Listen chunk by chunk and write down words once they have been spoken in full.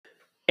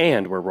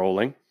And we're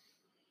rolling.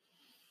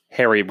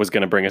 Harry was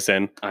going to bring us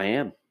in. I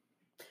am.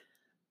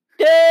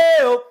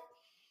 No.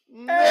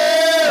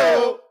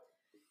 No.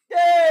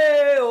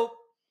 No.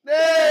 No.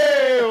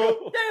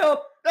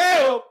 No.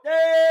 No.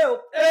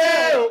 No.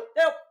 No.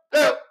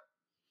 No.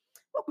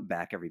 Welcome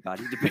back,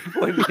 everybody, to Big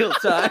Boy Meal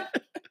Time.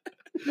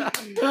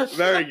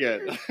 Very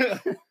good.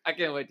 I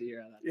can't wait to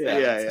hear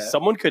that. Yeah.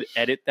 Someone could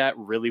edit that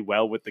really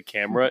well with the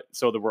camera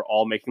so that we're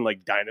all making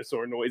like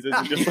dinosaur noises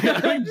and just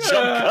like jump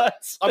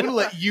cuts. I'm gonna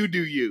let you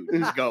do you.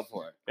 Just go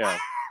for it. Yeah.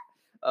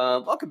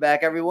 Welcome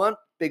back, everyone.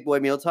 Big Boy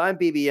Meal Time,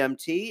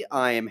 BBMT.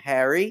 I am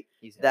Harry.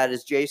 That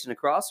is Jason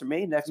across from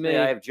me. Next to me, Me.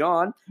 I have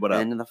John. What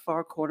up? And in the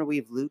far corner, we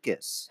have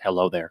Lucas.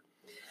 Hello there.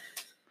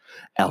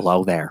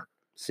 Hello there.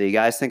 So you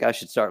guys think I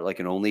should start like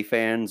an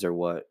OnlyFans or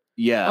what?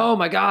 Yeah. Oh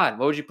my God.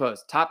 What would you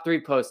post? Top 3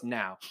 posts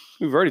now.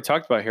 We've already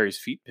talked about Harry's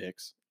feet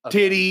pics.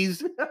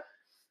 Titties,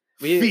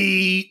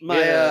 feet.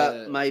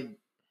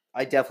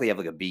 I definitely have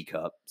like a B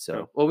cup.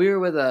 So Well,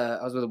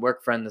 I was with a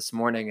work friend this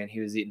morning, and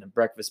he was eating a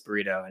breakfast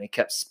burrito, and he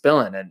kept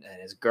spilling, and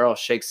his girl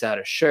shakes out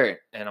her shirt,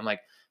 and I'm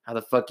like, "How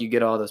the fuck you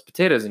get all those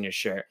potatoes in your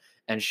shirt?"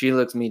 And she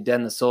looks me dead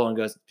in the soul and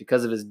goes,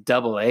 "Because of his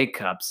double A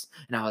cups."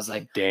 And I was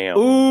like, Damn.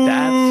 "Ooh,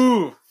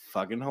 That's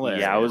fucking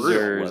hilarious.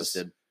 Yowzers.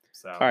 roasted.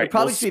 so All right.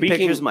 Probably well, see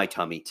pictures of my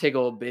tummy.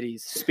 tiggle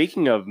bitties."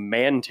 Speaking of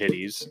man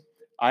titties,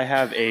 I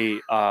have a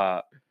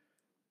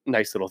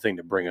nice little thing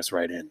to bring us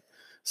right in.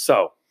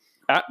 So,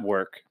 at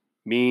work,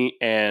 me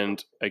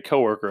and a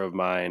coworker of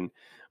mine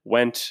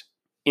went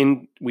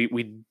in. We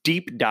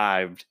deep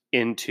dived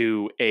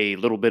into a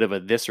little bit of a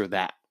this or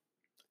that.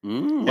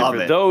 And Love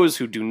for it. those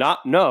who do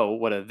not know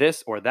what a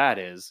this or that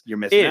is, You're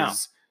missing out.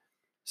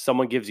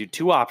 someone gives you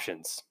two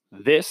options: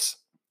 this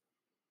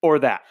or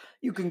that.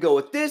 You can go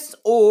with this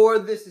or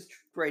this is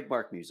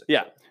trademark music.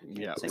 Yeah.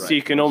 Yeah, Same So right.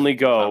 you can only Not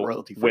go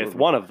royalty-free. with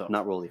one of them.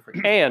 Not royalty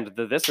free. And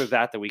the this or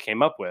that we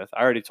came up with,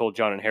 I already told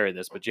John and Harry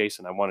this, but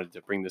Jason, I wanted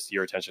to bring this to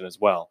your attention as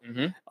well.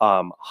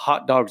 Mm-hmm.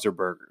 Hot dogs or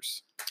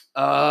burgers?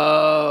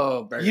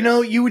 Oh, burgers. You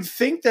know, you would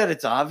think that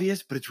it's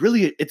obvious, but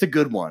it's a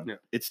good one. Yeah.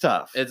 It's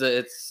tough. it's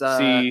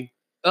See,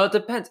 oh, it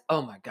depends.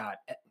 Oh my God.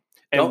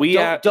 and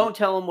don't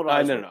tell them what I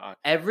was no, with. no.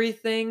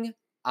 Everything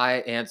I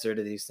answer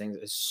to these things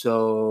is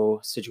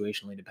so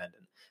situationally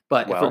dependent.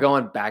 But if Well- we're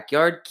going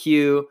backyard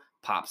Q,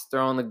 Pop's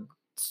throwing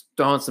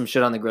some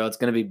shit on the grill, it's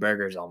gonna be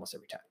burgers almost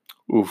every time.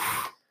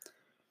 Oof.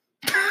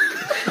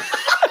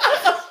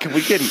 Can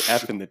we get an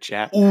F in the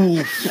chat?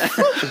 Ooh.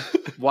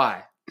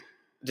 Why?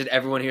 Did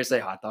everyone here say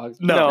hot dogs?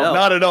 No, No.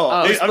 not at all. Oh,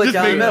 I'm split just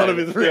down making the fun of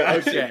middle. his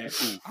reaction.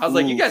 Okay. I was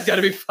like, you guys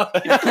gotta be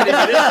fucking kidding me.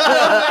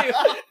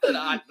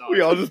 Hot dogs.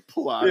 We all just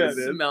plotted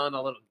Yeah. it. Smelling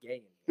a little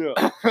gay.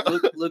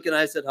 Luke and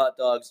I said hot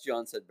dogs.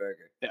 John said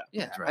burger. Yeah,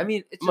 That's right. I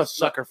mean, it's I'm a just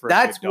sucker for a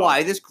That's good dog.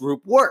 why this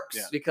group works.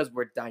 Yeah. because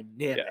we're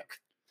dynamic.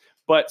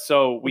 But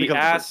so When it we comes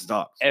to asked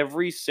dogs.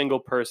 every single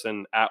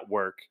person at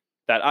work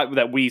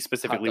that we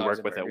specifically Hot dogs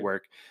work and with at burger.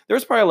 work. There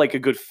was probably like a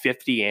good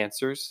 50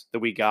 answers that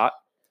we got.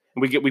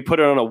 And we put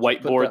it on a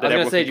whiteboard the- that I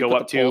everyone was gonna say, could did you go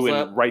put up the to polls and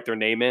up? write their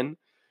name in.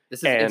 This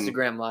is And-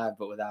 Instagram Live,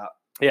 but without.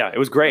 Yeah, it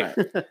was great.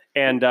 Right.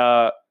 And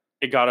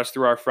it got us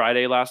through our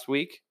Friday last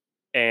week.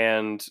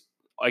 And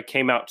I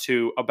came out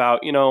to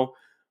about,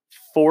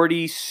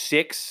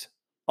 46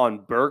 on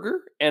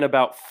burger and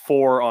about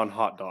 4 on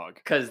hot dog.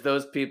 Because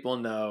those people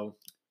know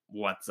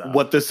what's up.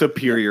 What the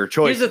superior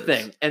choice Here's the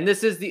is. thing, and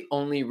this is the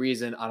only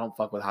reason I don't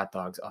fuck with hot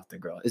dogs off the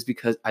grill, is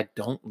because I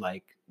don't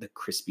like the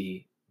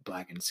crispy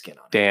blackened skin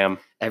on it. Damn.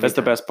 Every That's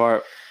the time. best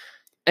part.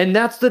 And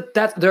that's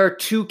there are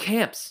two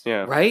camps,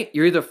 Yeah. right?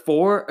 You're either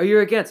for or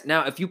you're against.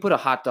 Now, if you put a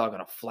hot dog on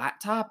a flat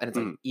top and it's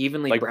like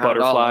evenly Like browned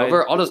all butterfly.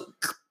 over, I'll just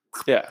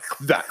Yeah.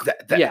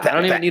 I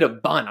don't even need a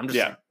bun. I'm just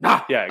Yeah. like,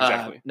 "Ah!" Yeah,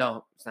 exactly.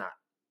 No, it's not.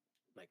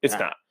 Like It's that.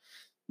 not.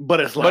 But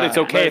it's like But it's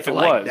okay if it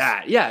like was.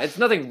 that. Yeah, it's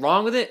nothing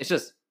wrong with it. It's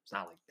just it's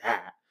not like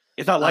that.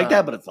 It's not like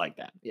that, but it's like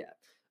that.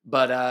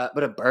 But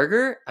a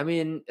burger, I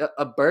mean,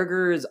 a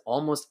burger is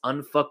almost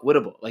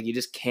unfuckwittable. Like you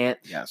just can't,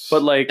 Yes.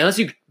 But like, unless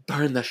you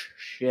burn the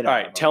shit out. all of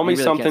right, them, tell you me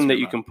really can't something that screw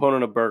you them can put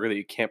on a burger that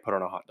you can't put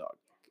on a hot dog.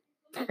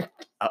 up.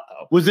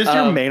 Uh-oh. was this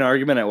your Um, main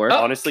argument at work?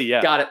 Honestly,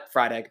 yeah. Got it.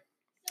 Fried egg.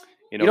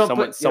 You You don't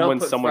someone put someone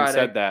fried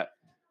said egg. that,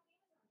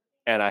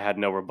 and I had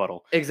no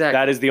rebuttal. Exactly.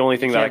 That is the only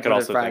thing that I can't could put a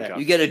also fried think egg. of.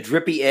 You get a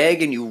drippy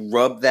egg and you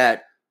rub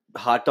that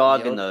hot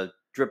dog in Yep. the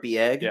drippy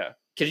egg. Yeah.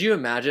 Could you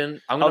imagine?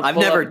 I'm gonna I've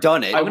pull never up,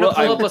 done it. I'm gonna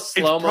pull up a it's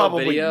slow mo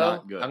probably video.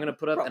 not good. I'm gonna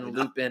put up Probably and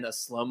not. loop in a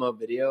slow mo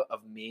video of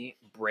me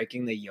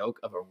breaking the yolk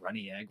of a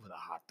runny egg with a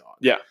hot dog.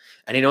 Yeah.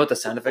 And you know what the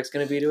sound effect's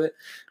gonna be to it?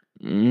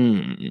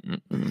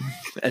 And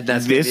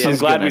that's This gonna I'm be is it.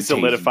 glad gonna we taste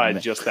solidified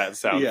amazing. just that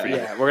sound Yeah. for you.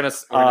 Yeah, we're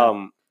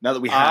gonna Now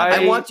that we have I-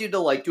 I it. want you to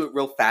like do it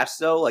real fast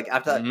though. Like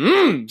after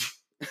that.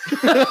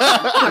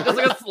 just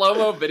like a slow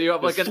mo video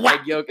of like an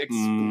Swat. egg yolk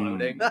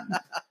exploding.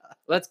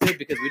 Well, that's good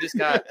because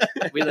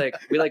we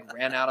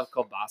ran out of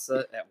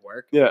kielbasa at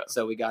work. Yeah.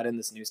 So we got in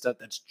this new stuff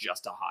that's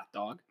just a hot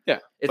dog. Yeah.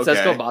 It says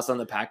Okay. kielbasa on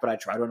the pack, but I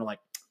tried one and I'm like,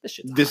 this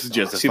shit's a This hot is dog.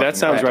 just a See, that fucking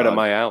sounds hot right up dog.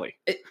 my alley.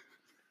 It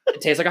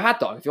tastes like a hot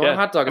dog. If you want a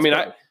hot dog, I mean,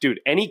 it's perfect. dude,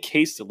 any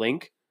cased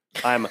link,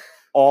 I'm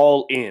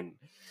all in.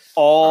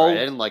 All I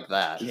didn't like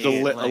that.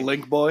 A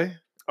link boy.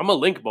 I'm a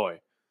link boy.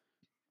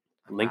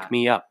 Link not.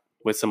 me up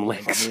with some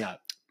Link links. me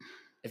up.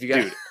 If you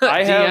got, Dude,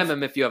 I DM have-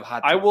 him if you have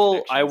hot. I dog will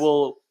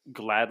connections.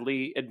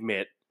 gladly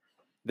admit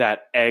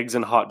that eggs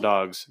and hot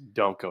dogs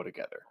don't go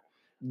together.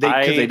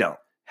 Because I- they don't.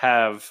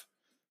 Have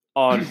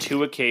on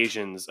 2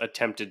 occasions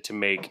attempted to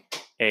make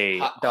a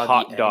Hot doggy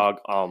hot egg. dog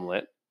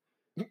omelet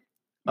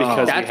because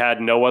we That's-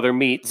 had no other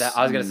meats. That,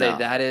 I was gonna say No.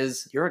 that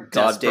is You're a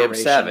goddamn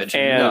desperation. savage.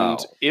 and No.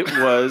 it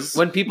was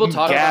When people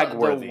talk about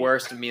Gag-worthy. the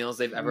worst meals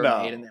they've ever No.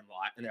 made in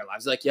their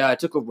lives, like, yeah, I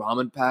took a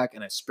ramen pack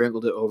and I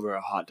sprinkled it over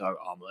a hot dog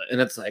omelet, and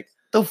it's like,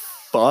 The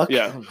fuck?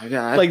 yeah. oh my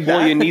god, Like Well,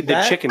 that- you need the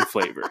that- chicken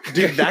flavor.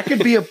 Dude, that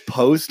could be a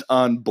post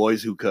on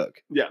Boys Who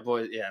Cook.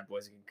 boys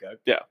can cook.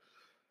 Yeah.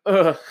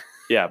 Ugh.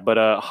 Yeah,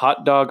 but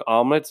hot dog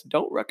omelets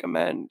don't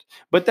recommend.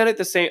 But then at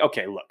the same,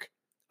 okay, look,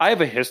 I have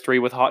a history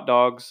with hot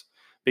dogs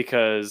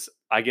because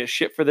I get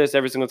shit for this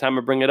every single time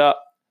I bring it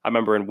up. I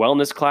remember in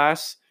wellness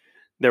class,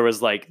 there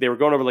was like they were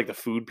going over like the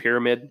food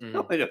pyramid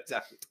Mhm. I know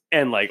exactly.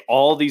 and like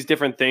all these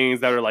different things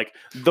that are like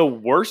the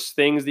worst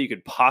things that you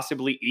could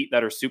possibly eat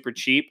that are super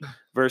cheap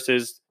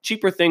versus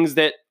cheaper things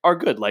that are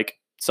good, like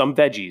some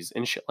veggies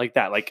and shit like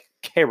that, like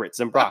carrots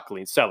and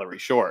broccoli and celery,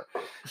 sure.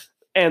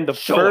 And the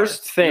Sure.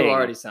 first You thing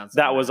already sound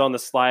so that was bad. on the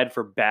slide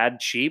for bad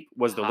cheap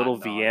was the Hot little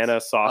dogs. Vienna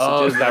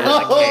sausages Oh, that were in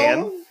a can.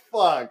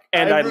 Oh, fuck.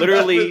 And I remember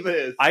literally-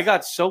 this. I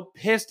got so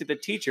pissed at the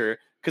teacher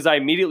because I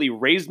immediately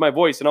raised my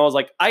voice and I was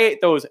like, I ate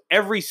those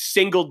every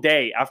single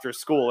day after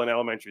school in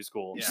elementary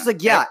school. She's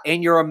like, yeah,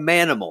 and you're a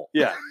manimal.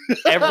 Yeah.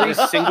 Every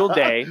single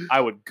day,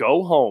 I would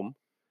go home,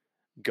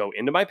 go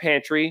into my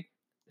pantry,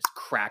 Just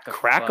crack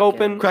Crack fucking-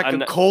 open- Crack a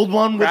I'm- cold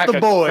one with crack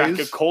the boys.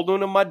 crack a cold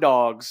one of my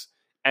dogs,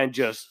 and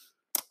just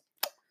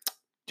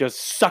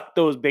suck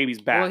those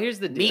babies back. Well, here's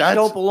the Meat deal. That's-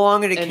 don't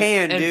belong in a and,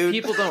 can, and dude.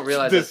 people don't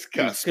realize This that.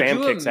 disgusting. Spam Could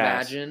you kicks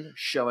ass. imagine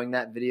showing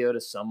that video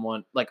to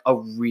someone like a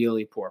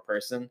really poor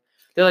person?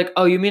 They're like,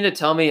 "Oh, you mean to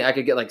tell me I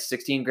could get like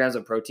 16 grams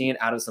of protein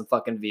out of some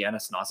fucking Vienna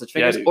sausage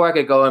Yeah, fingers, dude. or I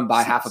could go and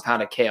buy half a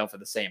pound of kale for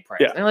the same price?"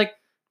 Yeah. And they're like,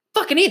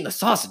 "Fucking eating the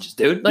sausages,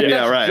 dude! Like, Yeah,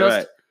 that's right, just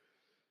right.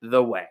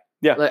 the way."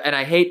 Yeah. Like, and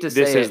I hate to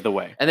say This is it, the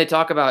way. and they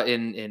talk about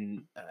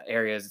in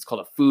areas it's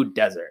called a food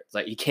desert. It's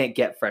like you can't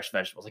get fresh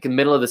vegetables. Like in the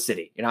middle of the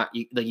city,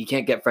 you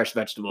can't get fresh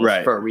vegetables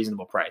Right. for a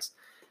reasonable price.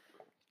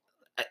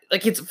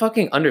 Like it's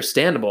fucking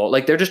understandable.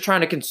 Like they're just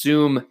trying to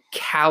consume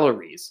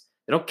calories.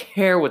 They don't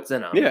care what's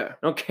in them. Yeah. They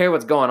don't care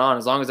what's going on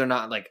as long as they're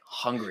not like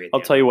hungry. at the I'll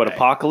end tell of you the what, day.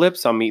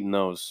 Apocalypse, I'm eating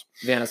those.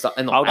 Vienna sau-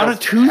 and the I'll go- On a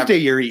last- Tuesday,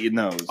 you're eating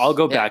those. I'll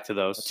go Yeah. back to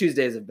those.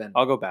 Tuesdays have been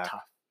I'll go back.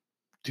 tough.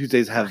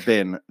 Tuesdays have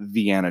been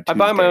Vienna I Tuesdays.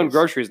 buy my own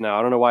groceries now.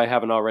 I don't know why I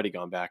haven't already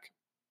gone back.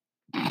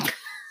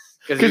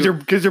 Because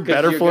you're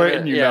better for it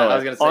and you know I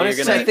was it. gonna say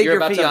Honestly, you're I gonna, think you're your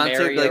about to fiance,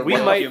 marry like, a We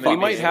real might human we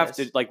might being. have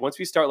to like once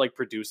we start like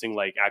producing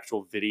like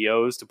actual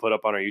videos to put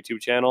up on our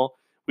YouTube channel,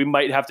 we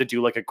might have to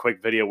do like a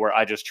quick video where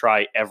I just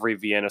try every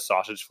Vienna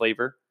sausage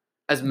flavor.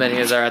 as many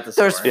as are at the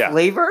There's store. Yeah.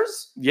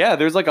 flavors? Yeah,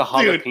 there's like a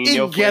Dude,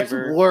 jalapeno it gets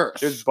flavor. worse.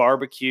 There's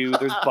barbecue,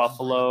 there's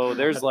buffalo,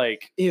 there's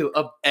like Ew,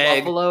 a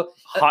Egg. buffalo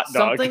hot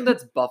dog. something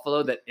that's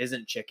buffalo that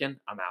isn't chicken.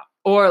 I'm out.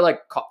 Or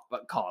like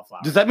cauliflower.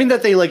 Does that mean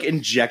that they like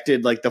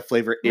injected like the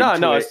flavor into No,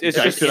 no, it, it's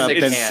diced just it up, in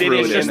the and can. sitting threw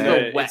in it just in the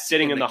there? wet it's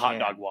sitting in in the the hot can.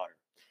 dog water.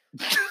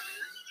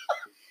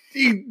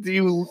 Do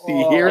you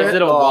Oh, hear Is it?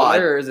 it a God.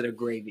 water or is it a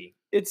gravy?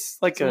 It's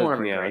like It's more of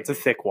a it's a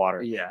gravy. thick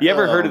water. Yeah. You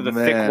ever heard Oh, of the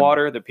man. thick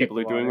water that people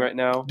Thick are doing water. right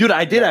now? Dude,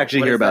 I did Yeah,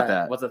 actually what hear is about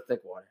that. What's a thick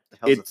water?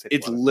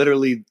 It's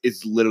literally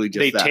just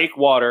They that. take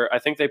water. I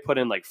think they put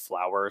in like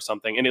flour or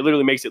something, and it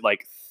literally makes it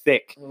like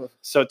thick.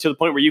 So to the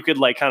point where you could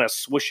like kind of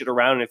swish it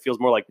around, and it feels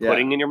more like Yeah.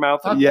 pudding in your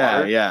mouth. than yeah,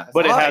 water. yeah.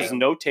 But it Why? has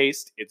no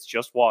taste. It's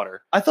just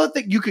water. I thought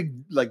that you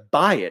could like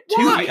buy it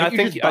too. Why? Can't I you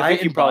think just buy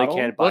it you in probably bottle?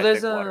 can buy Well,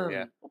 there's thick water.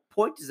 Yeah. What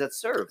point does that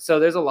serve? So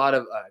there's a lot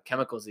of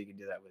chemicals you can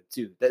do that with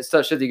too. That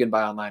stuff shit that you can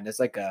buy online. It's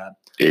like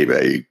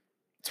eBay.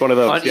 It's one of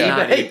those. on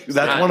yeah. eBay.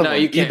 That's one of no,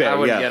 them. you can't. I eBay,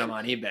 wouldn't yeah. get them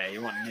on eBay.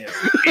 You want new.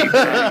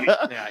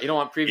 Yeah, you don't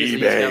want previously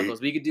used eBay. chemicals.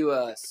 But you could do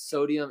a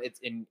sodium. It's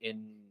in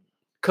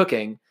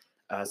cooking.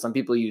 Some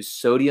people use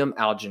sodium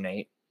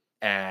alginate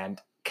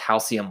and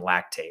calcium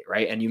lactate,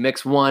 right? And you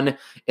mix one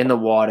in the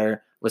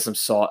water with some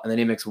salt, and then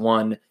you mix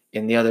one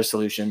in the other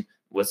solution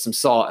with some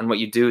salt. And what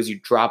you do is you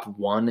drop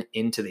one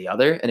into the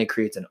other, and it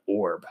creates an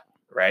orb,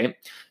 right?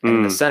 And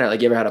in the Mm. center, like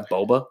you ever had a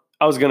boba?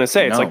 I was gonna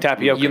say it's No. like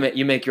tapioca.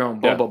 You make your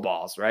own Yeah. boba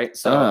balls, right?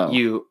 So Oh.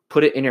 you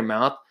put it in your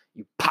mouth,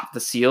 you pop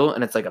the seal,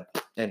 and it's like a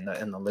in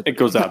the liquid. it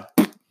goes up.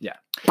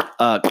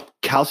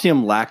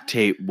 Calcium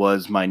lactate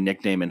was my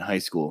nickname in high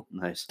school.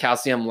 Nice.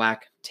 Calcium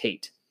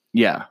lactate.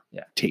 Yeah.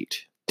 Yeah.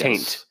 Tate.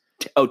 Taint.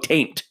 Oh,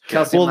 taint.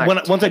 Calcium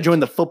Well, once I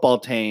joined the football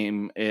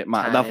team, that Dang.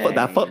 when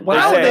I Wow, was in,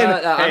 I'm Hey, not- in I'm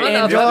this is not-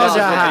 what Georgia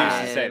they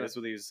High. used to say. This is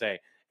what they used to say.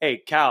 Hey,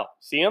 Cal,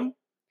 see him?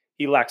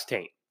 He lacks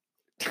taint.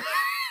 It's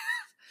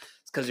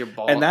because your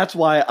balls. and that's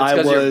why I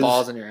because your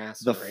balls was in your ass.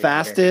 the are right here.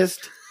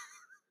 fastest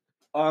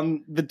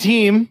on the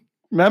team.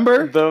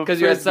 Remember? The 'Cause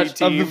you had Frisbee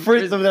such- Of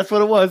the team. that's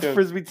what it was. Yeah.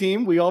 Frisbee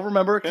team. We all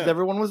remember because Yeah.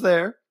 everyone was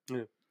there.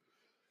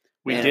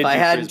 We Man, did if I do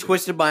hadn't Frisbee.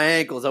 twisted my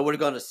ankles, I would have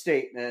gone to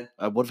state, man.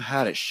 I would have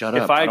had it. Shut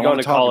up. If I had don't gone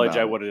wanna to talk college, about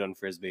I it. would have done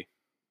Frisbee.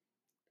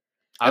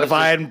 And if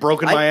I hadn't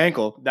broken my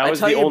ankle, That was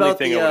the only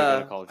thing I would have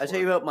gone to college I for. tell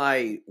you about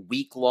my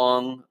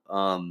week-long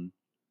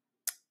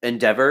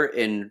endeavor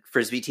in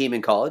Frisbee team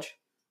in college.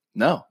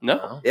 no.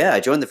 No. Yeah, I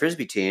joined the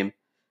Frisbee team,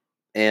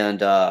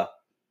 and I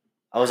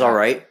was all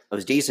right. I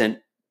was decent,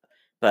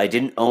 but I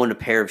didn't own a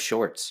pair of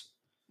shorts.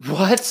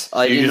 What?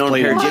 I you didn't just own a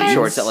played pair of in gym jeans?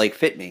 shorts that like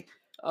fit me.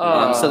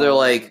 Oh. So they're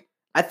like,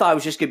 I thought it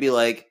was just gonna be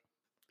like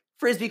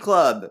Frisbee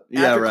club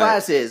Yeah, after right.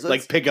 classes.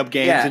 Like pickup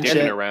games Yeah, and Dicking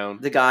shit.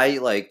 around. The guy,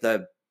 like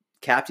the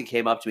captain,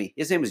 came up to me.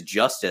 His name was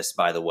Justice,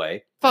 by the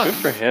way. fuck, Good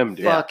for him,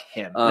 dude. fuck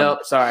him. Um,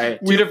 Nope, sorry.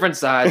 Two different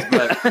sides,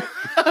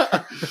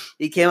 but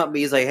He came up to me.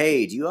 He's like,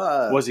 "Hey, do you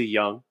Was he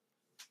young?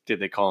 Did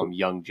they call him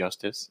Young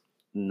Justice?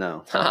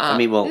 no? I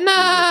mean, well,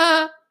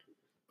 nah.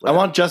 I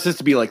want Justice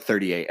to be like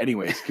 38.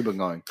 Anyways, keep on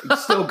going. he's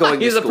still going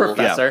to He's a school.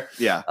 professor.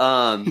 Yeah.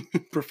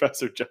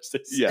 Professor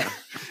Justice. Yeah.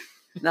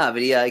 Nah,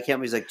 but he came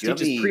up. He's like, "Do you have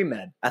Teaches any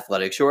pre-med.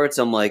 athletic shorts?"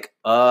 I'm like,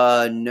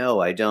 no,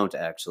 I don't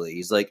actually.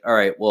 He's like, "All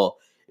right, well,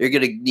 you're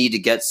gonna need to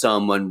get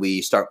some when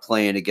we start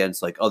playing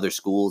against like other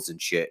schools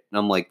and shit." And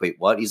I'm like, "Wait,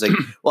 what?" He's like,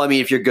 "Well, I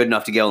mean, if you're good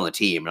enough to get on the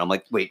team." And I'm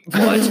like, "Wait, what?"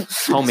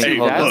 Homie, Hey,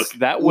 hold on.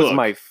 that was look.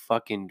 my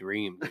fucking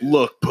dream.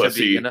 Look, To be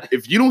pussy, in a-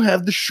 if you don't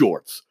have the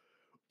shorts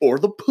or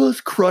the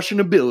puss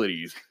crushing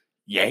abilities,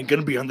 you ain't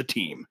gonna be on the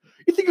team.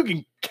 You think you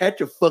can catch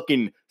a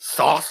fucking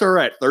saucer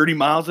at 30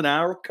 miles an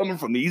hour coming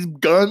from these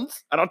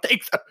guns? I don't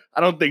think so.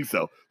 I don't think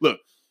so. Look,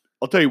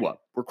 I'll tell you what.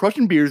 We're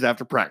crushing beers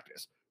after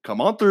practice.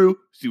 Come on through,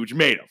 see what you're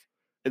made of.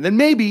 And then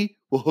maybe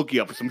we'll hook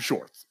you up with some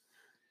shorts.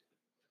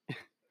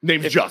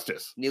 Name's If-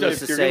 Justice. Needless If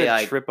to you're say, gonna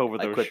I trip over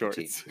I those quit the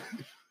team. shorts.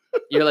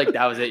 You're like,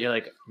 that was it. You're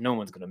like, no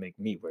one's gonna make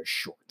me wear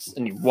shorts,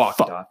 and you walked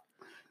Fuck. off.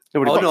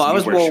 Nobody Oh fucks no, I me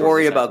was wear more shorts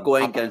worried and about stuff.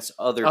 going Pop-up. against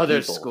other Other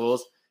people.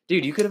 schools,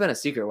 dude. You could have been a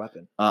secret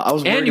weapon, I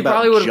was worried and you about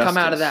probably would have come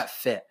out of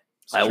Justice. that fit.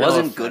 I No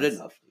wasn't good offense.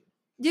 enough.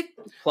 You,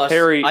 Plus,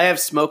 Harry- I have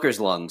smoker's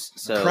lungs,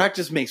 so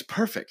Practice makes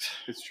perfect.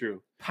 It's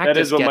true. That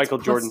practice is what gets Michael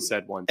Jordan pussy.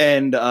 said once.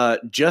 And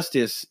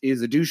Justice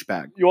is a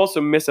douchebag. You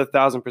also miss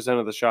 1,000%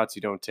 of the shots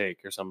you don't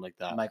take, or something like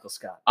that. Michael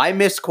Scott. I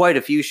missed quite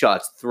a few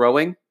shots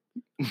throwing,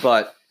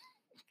 but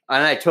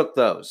and I took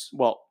those.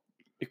 Well,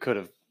 you could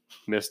have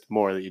missed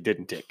more that you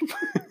didn't take.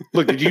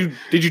 Look, did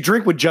you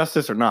drink with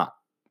Justice or not?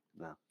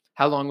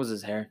 How long was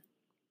his hair?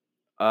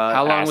 Uh,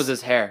 How long ass. was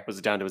his hair? Was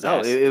it down to his Oh,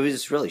 ass? it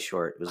was really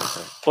short. It was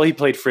okay. Well, he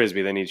played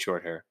frisbee. They need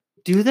short hair.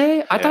 Do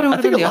they? I thought it Yeah. would I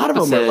have think been a the lot of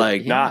 'em are opposite.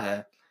 like,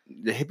 yeah.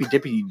 The hippy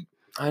dippy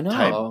I know.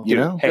 type, you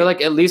know? They're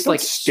like at least Don't like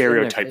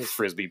stereotype in their face.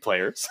 frisbee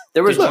players.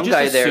 There was Did you one just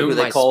guy there who assume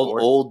they my called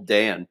sport? Old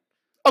Dan.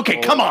 Okay,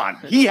 Oh. come on.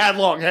 He had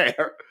long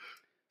hair.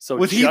 So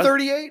Was he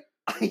 38?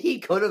 He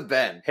could have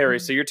been. Harry,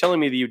 so you're telling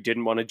me that you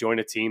didn't want to join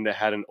a team that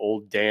had an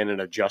old Dan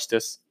and a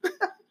Justice?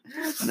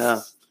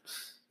 No.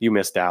 You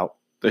missed out.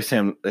 They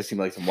seem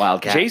like some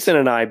wild cats. Jason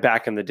and I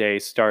back in the day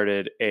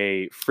started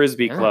a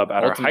frisbee Yeah, club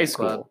at our ultimate high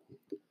school, club.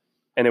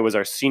 and it was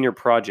our senior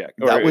project.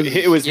 Or That was-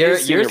 it was Your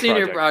his senior,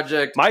 senior project.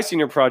 project. My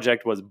senior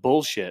project was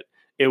bullshit.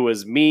 It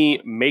was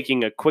me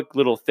making a quick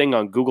little thing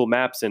on Google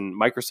Maps and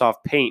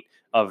Microsoft Paint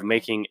of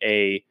making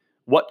a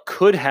what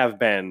could have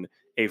been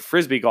a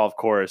frisbee golf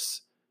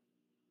course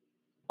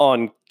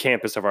on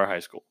campus of our high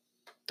school.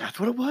 That's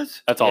what it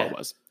was? That's all Yeah. it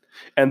was.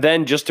 And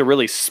then just to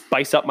really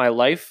spice up my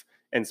life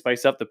and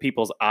spice up the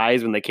people's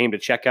eyes when they came to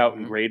check out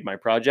and Mhm. grade my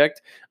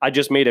project, I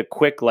just made a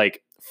quick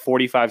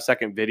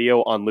 45-second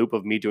video on loop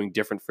of me doing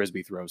different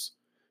frisbee throws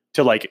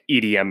to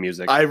EDM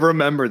music. I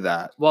remember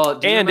that. Well,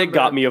 do you and it remember-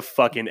 got me a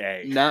fucking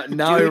A. Now Dude,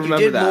 I you remember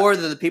did that. more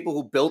than the people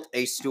who built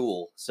a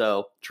stool.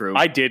 So True.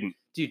 I didn't.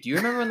 Dude, do you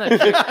remember when that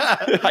chick?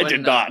 I when,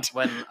 did not.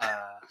 When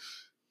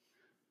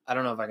I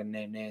don't know if I can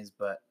name names,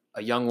 but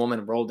a young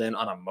woman rolled in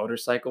on a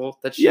motorcycle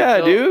that she Yeah,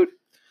 built. dude.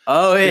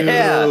 oh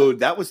yeah. Dude,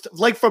 that was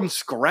like from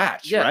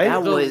scratch, Yeah, right?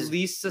 that the was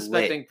least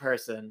suspecting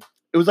person.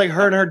 It was like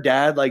her and her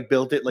dad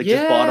built it,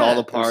 just bought all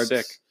the Yeah. parts.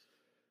 sick.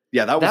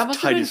 Yeah, that was That must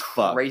have tight been as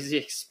fuck. crazy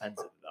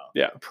expensive though.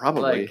 Yeah.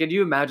 Probably. Like, could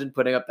you imagine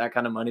putting up that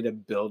kind of money to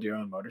build your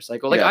own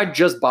motorcycle? Like, Yeah. I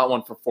just bought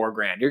one for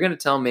 $4,000. You're gonna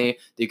tell me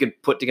that you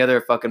could put together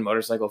a fucking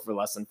motorcycle for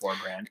less than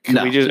 $4,000?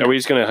 No. Are we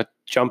just gonna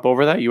jump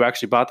over that? You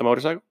actually bought the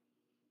motorcycle?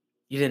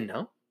 You didn't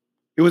know?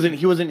 He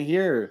wasn't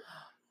here.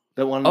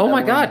 That one. Oh that my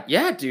one- god,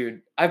 yeah,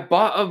 dude! I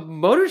bought a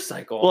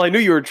motorcycle. Well, I knew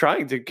you were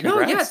trying to. no,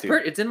 Congrats, yeah, it's, dude.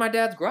 it's in my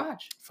dad's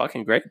garage.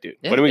 Fucking great, dude.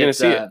 Yeah, when are we gonna it's,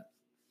 see it?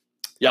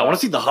 Yeah, I want to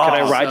see the Can I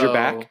Haas. ride your so,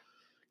 back?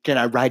 Can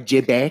I ride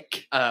your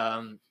back?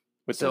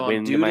 With So the I'm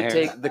wind in due my to hair?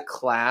 take the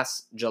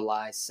class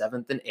July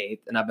 7th and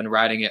 8th, and I've been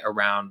riding it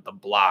around the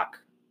block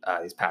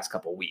these past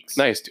couple weeks.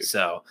 Nice, dude.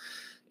 So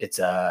it's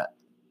a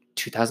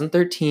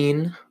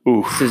 2013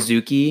 Oof.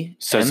 Suzuki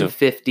Suzu-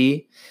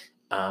 M50.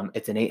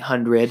 It's an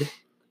 800.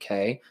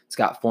 Okay, it's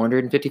got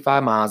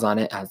 455 miles on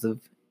it as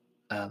of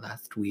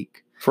last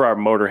week. For our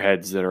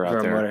motorheads that are out For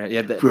a there. motor-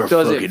 yeah, For a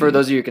fucking- for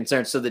those of you who are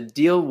concerned. So the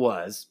deal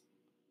was,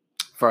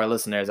 for our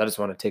listeners, I just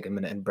want to take a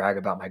minute and brag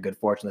about my good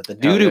fortune that the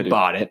Hell dude yeah, who dude.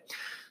 bought it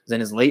was in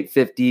his late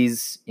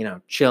 50s,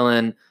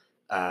 chilling.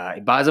 He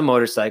buys a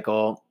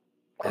motorcycle,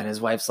 and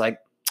his wife's like,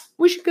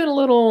 "We should get a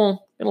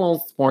little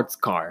sports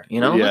car,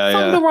 Yeah, like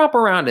something yeah. to romp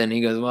around in."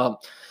 He goes,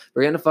 "Well,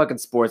 we're getting a fucking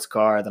sports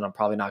car. Then I'm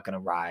probably not going to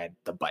ride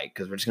the bike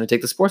because we're just going to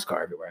take the sports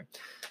car everywhere.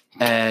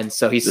 And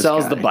so he This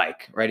sells the guy.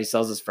 bike, right? He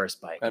sells his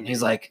first bike. And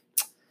he's like,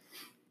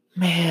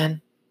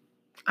 man,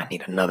 I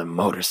need another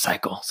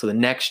motorcycle. So the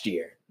next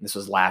year, this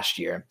was last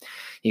year,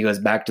 he goes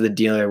back to the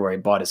dealer where he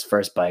bought his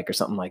first bike or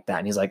something like that.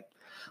 And he's like,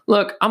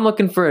 look, I'm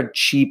looking for a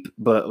cheap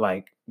but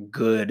like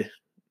good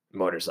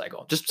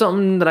motorcycle, just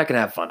something that I can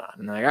have fun on.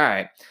 And they're like, all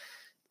right.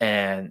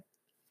 And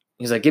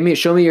he's like,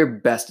 show me your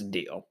best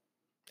deal.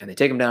 And they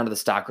take him down to the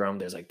stock room.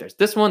 There's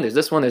this one, there's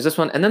this one, there's this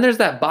one. And then there's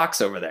that box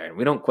over there. And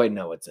we don't quite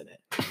know what's in it.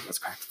 Let's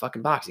crack the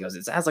fucking box. He goes,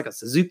 it has like a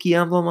Suzuki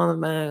emblem on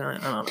the back. I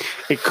don't know.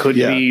 It could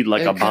Yeah. be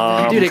like a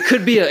bomb. Dude, it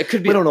could be a We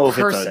don't know if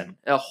it's person,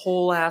 a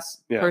whole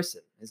ass Yeah.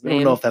 person. His I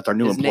don't know if that's our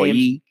new his name's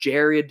employee.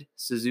 Jared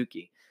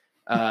Suzuki.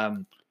 He's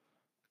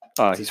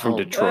from home.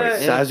 Detroit.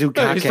 Hey.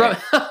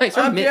 Sazukake. He's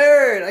from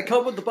Jared. I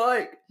come with the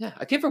bike. yeah,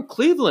 I came from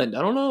Cleveland.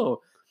 I don't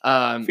know.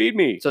 Feed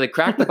me. So they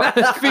cracked the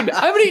box. I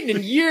haven't eaten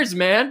in years,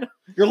 man.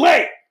 You're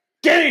late.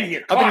 Get in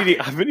here.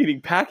 I've been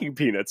eating packing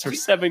peanuts for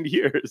 7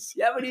 years.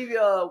 You have any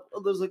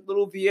those like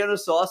little Vienna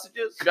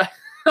sausages?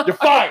 You're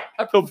fine.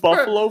 The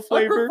buffalo I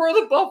flavor. prefer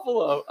the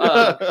buffalo.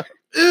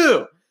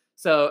 Ew.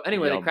 So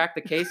anyway, Yum. they cracked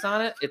the case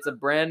on it. It's a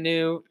brand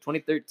new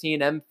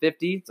 2013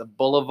 M50. It's a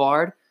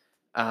Boulevard.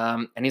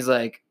 And he's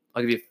like,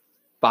 I'll give you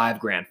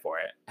 $5,000 for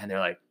it. And they're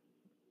like,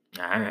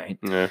 all right.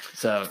 Yeah.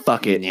 So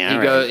Fuck it. he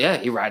Yeah. goes, yeah,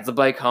 he rides the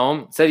bike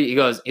home. Said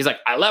he's like,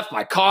 I left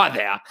my car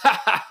there.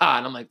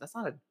 And I'm like, that's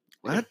not a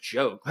What?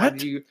 joke. Why What?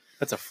 did you?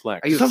 That's a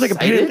flex. Are you Sounds like a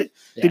excited? pain.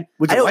 Yeah.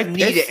 Was I your wife don't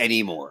need pissed? it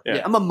anymore.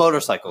 Yeah. I'm a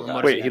motorcycle guy.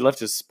 Motorcycle. Wait, he left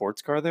his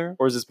sports car there,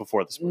 or is this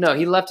before the sports? No, car?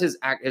 he left his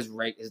I don't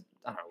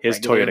know, His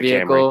regular Toyota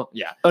vehicle.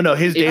 Yeah. Oh no,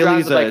 his He daily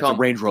drives is the bike it's a home.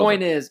 Range Rover.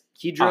 Point is,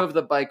 he drove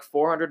the bike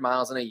 400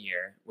 miles in a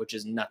year, which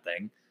is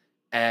nothing.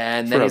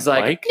 And then For a he's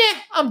like, bike? "Yeah,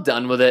 I'm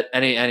done with it."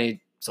 And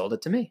he sold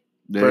it to me.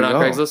 There Put you it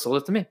on go. Craigslist, sold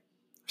it to me.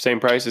 Same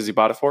price as he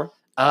bought it for.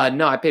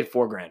 No, I paid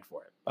 $4,000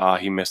 for it.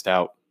 He missed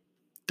out.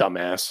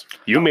 Dumbass.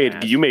 You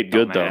made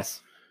good Dumbass.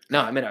 No,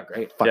 I made out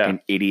great.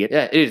 Fucking idiot.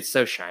 Yeah, dude, it's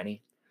so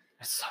shiny.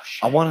 It's so I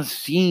shiny. want to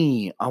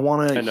see. I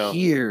want I to know.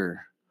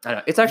 hear. I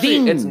know. It's actually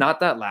it's Ding. not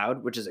that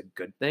loud, which is a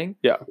good thing.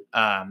 Yeah.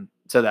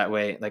 So that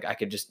way, like I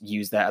could just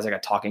use that as like a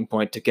talking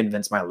point to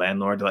convince my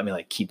landlord to let me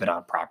like keep it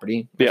on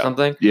property or Yeah.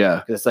 something. Yeah.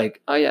 Because it's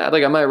like, oh yeah,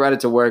 like I might ride it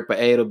to work, but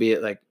A, it'll be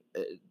at like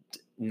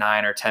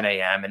 9 or 10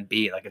 a.m. and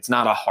B, like it's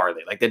not a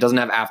Harley. Like it doesn't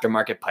have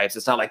aftermarket pipes.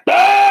 It's not like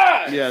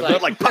Yeah. It's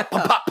It's like pop,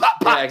 pop, pop, pop,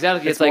 pop. yeah,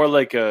 exactly. It's It's, more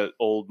like like a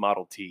old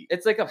Model T.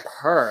 it's like a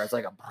purr. It's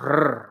like a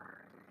brrr,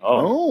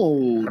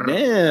 Oh brrr,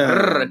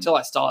 damn! until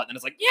I stall it, and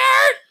it's like yeah.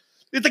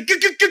 It's like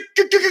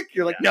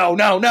you're like no.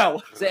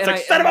 And It's like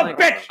son of a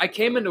bitch. I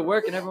came into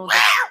work and everyone's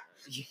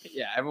like,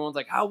 yeah, everyone's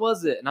like, how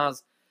was it? And I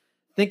was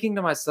thinking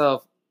to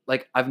myself,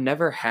 like, I've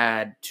never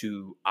had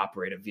to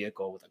operate a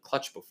vehicle with a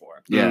clutch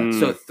before. Yeah. Mm.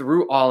 So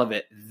through all of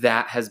it,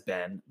 that has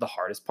been the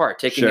hardest part,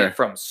 taking Sure. it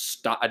from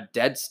a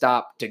dead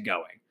stop to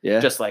going. Yeah.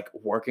 Just like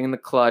working the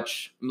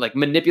clutch, like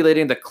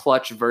manipulating the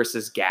clutch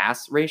versus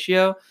gas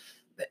ratio.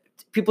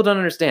 People don't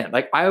understand.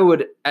 Like I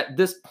would, at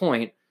this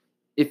point,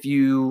 if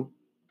you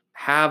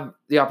have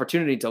the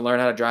opportunity to learn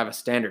how to drive a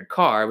standard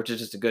car, which is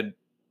just a good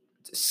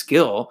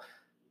skill,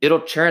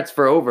 it'll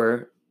transfer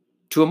over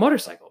to a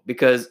motorcycle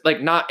because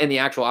like not in the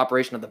actual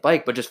operation of the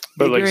bike, but just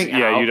But like, figuring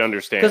yeah, out you'd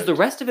understand. because the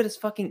rest of it is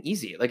fucking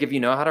easy. Like if you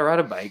know how to ride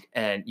a bike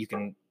and you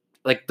can,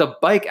 like the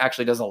bike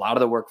actually does a lot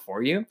of the work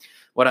for you.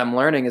 What I'm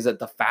learning is that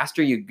the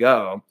faster you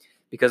go,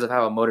 because of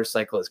how a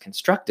motorcycle is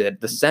constructed,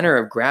 the center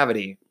of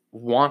gravity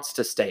wants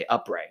to stay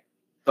upright.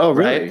 Oh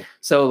right?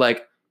 So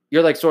like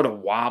you're like sort of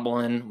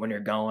wobbling when you're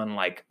going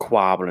like,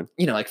 Quabbling.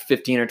 you know, like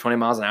 15 or 20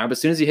 miles an hour. But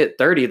as soon as you hit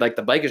 30, like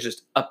the bike is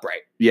just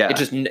upright. Yeah.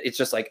 It's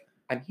just like,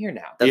 I'm here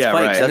now. That's Yeah,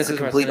 Mike. right. That's This the is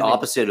where it's complete gonna be.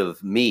 opposite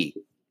of me.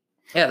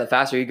 Yeah, the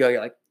faster you go,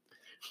 you're like,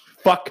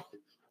 Fuck.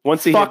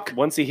 Once he Fuck.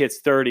 once he hits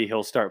 30,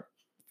 he'll start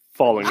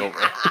falling over.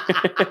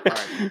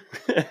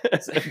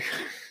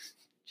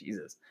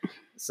 Jesus.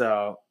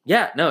 So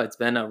yeah, no, it's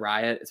been a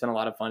riot. It's been a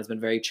lot of fun. It's been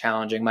very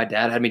challenging. My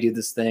dad had me do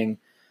this thing.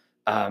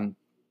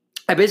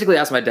 I basically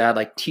asked my dad,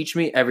 like, teach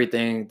me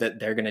everything that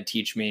they're going to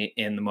teach me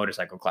in the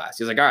motorcycle class.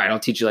 He was like, all right, I'll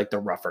teach you like the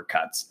rougher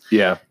cuts.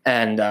 Yeah.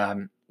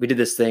 And we did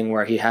this thing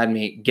where he had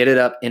me get it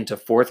up into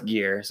fourth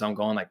gear. So I'm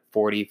going like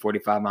 40,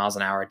 45 miles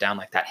an hour down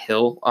like that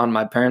hill on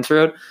my parents'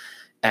 road.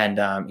 And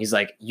he's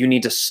like, you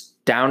need to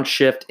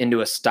downshift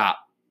into a stop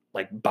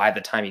like by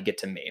the time you get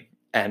to me.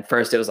 And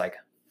first it was like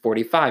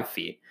 45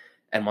 feet.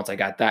 And once I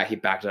got that, he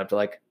backed it up to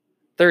like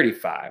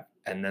 35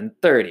 and then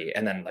 30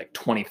 and then like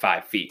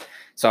 25 feet.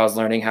 So I was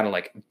learning how to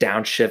like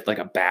downshift like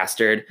a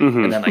bastard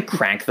Mhm. and then like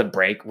crank the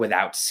brake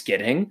without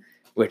skidding,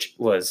 which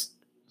was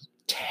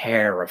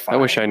terrifying.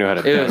 I wish I knew how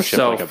to It was downshift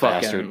so like a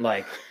fucking bastard.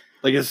 like,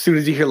 Like as soon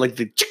as you hear like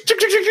the chick, chick,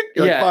 chick, chick, chick,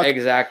 you're yeah, like, fuck.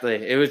 exactly.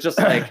 It was just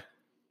like,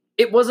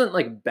 it wasn't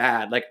like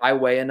bad. Like I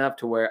weigh enough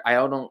to where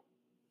I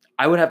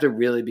would have to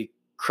really be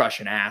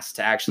crushing ass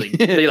to actually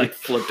be like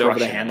flipped over the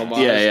Crushing ass.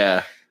 handlebars.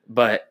 Yeah.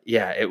 But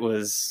yeah, it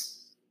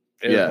was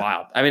Yeah.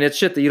 wild. I mean, it's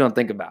shit that you don't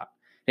think about.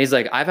 And he's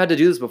like, I've had to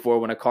do this before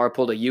when a car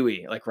pulled a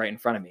Yui like right in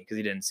front of me because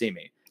he didn't see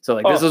me. So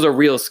like this is a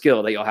real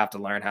skill that you'll have to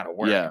learn how to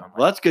work. Yeah. And I'm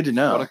Well, that's good to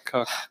know. What a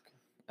cook.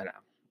 I know,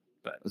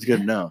 but That's good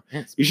to know.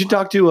 it's You should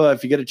fun. talk to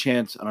if you get a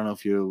chance. I don't know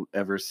if you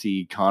ever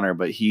see Connor,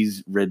 but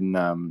he's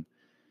ridden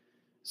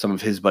some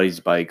of his buddies'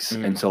 bikes,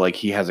 Mm. and so like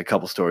he has a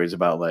couple stories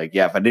about like,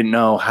 yeah, if I didn't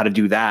know how to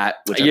do that,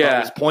 which I Yeah.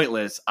 thought was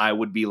pointless, I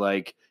would be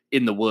like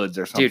in the woods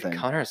or something. Dude,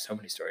 Connor has so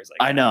many stories like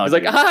I know. He's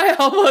like, dude. I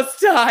almost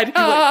died. He's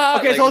like,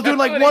 okay, so I was doing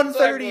like what are you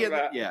 130. talking And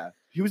about? yeah.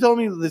 He was telling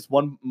me this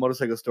one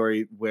motorcycle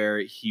story where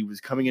he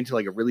was coming into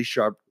like a really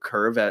sharp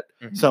curve at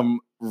Mhm. some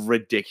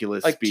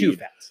ridiculous Like speed. too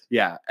fast.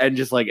 Yeah. And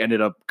just like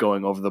ended up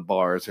going over the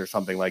bars or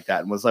something like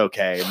that and was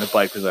okay. And the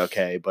bike was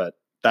okay, but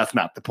that's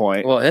not the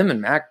point. Well, him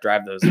and Mac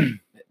drive those.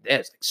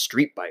 It's like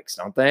street bikes,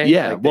 don't they?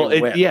 yeah. Like, they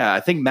Well, whip. yeah.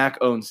 I think Mac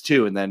owns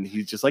two. And then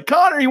he's just like,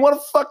 Connor, you want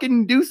to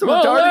fucking do some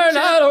Wanna retarded learn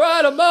shit? how to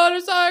ride a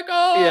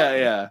motorcycle? Yeah.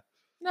 Yeah.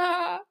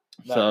 Nah.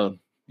 So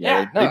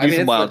Yeah, they no, do I mean, some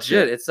it's wild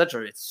legit.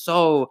 shit. It's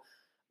so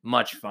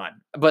much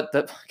fun. But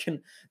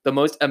the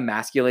most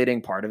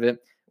emasculating part of it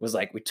was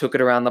like we took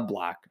it around the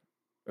block.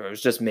 Or it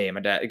was just me and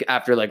my dad.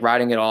 After like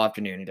riding it all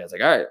afternoon, he dad's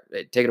like, all right,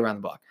 take it around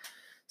the block.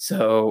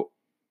 So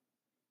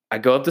I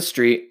go up the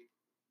street,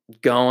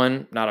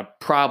 going, not a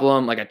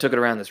problem. Like I took it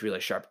around this really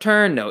sharp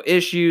turn, no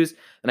issues.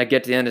 And I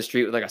get to the end of the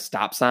street with like a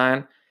stop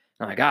sign.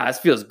 I'm like, this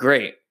feels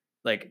great.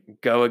 Like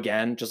go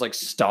again, just like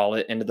stall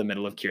it into the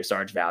middle of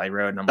Kearsarge Valley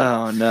Road. And I'm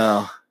like, Oh,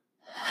 no.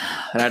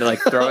 and I had to like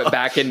throw it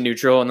back in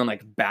neutral and then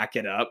like back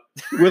it up.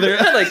 Were there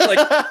like this.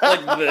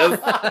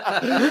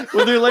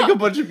 Were there like a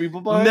bunch of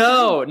people behind you?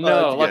 No, Oh, no,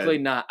 that's luckily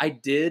good. not. I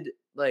did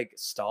like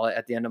stall it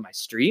at the end of my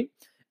street,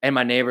 and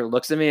my neighbor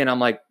looks at me and I'm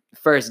like,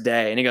 first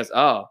day. And he goes,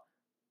 oh,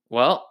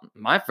 well,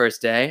 my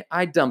first day,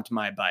 I dumped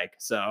my bike.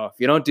 So if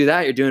you don't do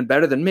that, you're doing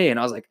better than me. And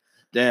I was like,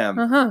 Damn.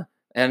 uh-huh.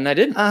 And I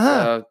didn't.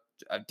 Uh-huh.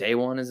 So day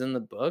one is in the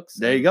books.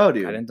 There you and go, I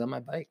dude. didn't dump my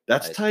bike.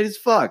 That's I- tight as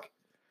fuck.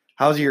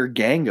 How's your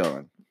gang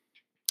going?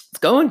 It's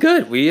going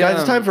good. We Guys,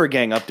 it's time for a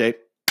gang update.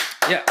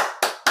 Yeah.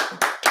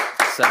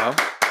 So,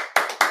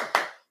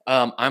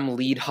 I'm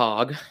lead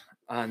hog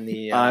on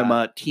the. I'm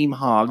a team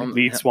hog. I'm-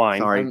 Lead swine.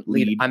 Sorry,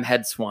 lead. I'm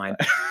head swine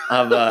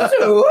of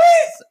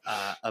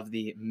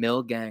the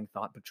Mill Gang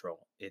Thought Patrol.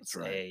 It's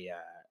That's right.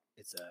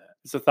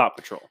 It's a thought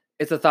patrol.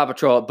 it's a thought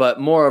patrol, but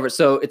moreover,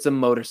 so it's a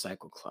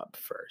motorcycle club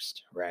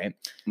first, right?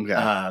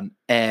 Okay.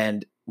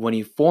 And when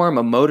you form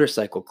a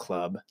motorcycle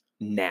club,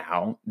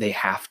 now they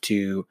have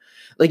to,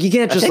 like, you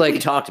can't I just think like we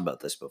talked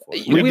about this before.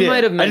 we did.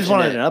 might have I just mentioned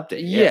wanted it. an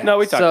update. Yeah. No,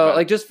 we talked so about it.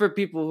 like just for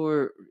people who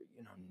are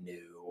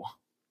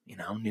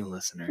new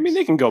listeners. I mean,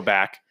 they can go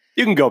back.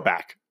 You can go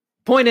back.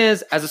 Point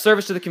is, as a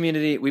service to the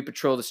community, we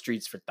patrol the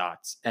streets for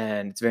thoughts,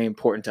 and it's very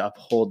important to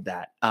uphold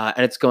that. And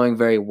it's going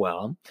very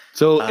well.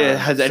 So so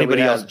has we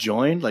anybody else have-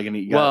 joined? Like,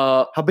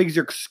 Well, how big is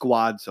your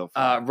squad so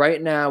far?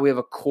 right now we have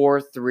a core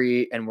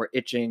 3, and we're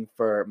itching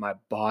for my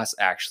boss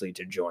actually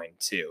to join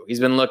too. He's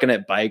been looking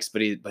at bikes,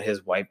 but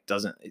his wife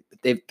doesn't.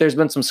 There's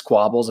been some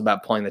squabbles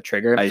about pulling the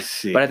trigger, I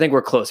see. but I think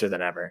we're closer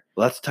than ever.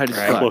 Well, that's tight as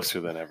Right. fuck.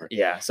 Closer than ever.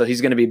 Yeah, so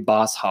he's going to be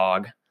boss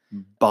hog.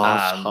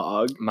 Boss Um,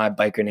 hog. My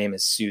biker name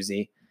is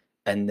Susie,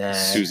 and then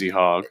Susie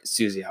Hogg.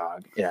 Susie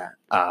Hogg, yeah.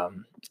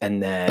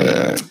 And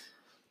then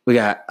we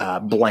got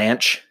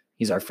Blanche.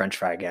 He's our French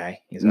fry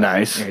guy. He's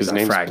Nice. He's His our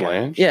name's fry guy.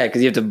 Blanche? Yeah,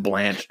 because you have to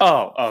blanch.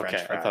 Oh, French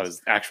okay. I fries. thought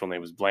his actual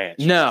name was Blanche.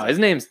 No, his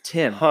name's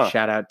Tim. Huh.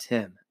 Shout out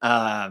Tim.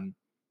 I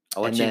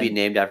want and you to be then-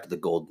 named after the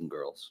Golden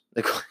Girls.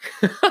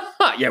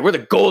 Yeah, we're the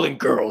Golden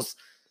Girls.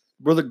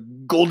 We're the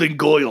Golden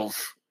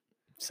Goyles.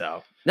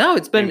 So no,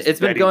 it's been Name's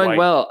been Betty going White.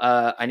 well.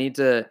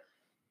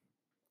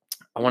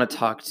 I want to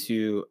talk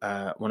to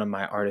one of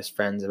my artist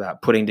friends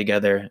about putting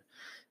together,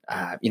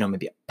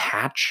 maybe a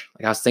patch.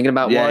 Like I was thinking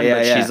about Yeah, one, yeah,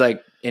 but yeah. she's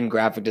like in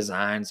graphic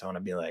design, so I want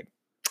to be like,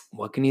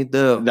 what can you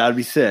do? That'd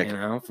be sick. You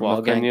know, from What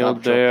Mill Gang can you Thought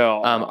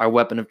Patrol. do? Our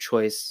weapon of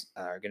choice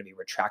are going to be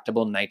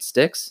retractable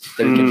nightsticks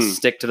that we can Mm.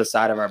 stick to the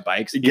side of our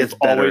bikes. It You've gets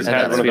better always and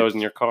had better. one of those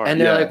in your car. And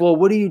they're Yeah. like, well,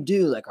 what do you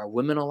do? Like, are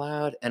women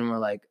allowed? And we're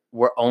like,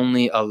 we're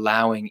only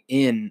allowing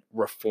in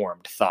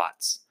reformed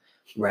thoughts,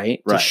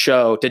 right? Right.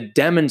 To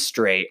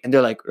demonstrate. And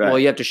they're like, well, Right.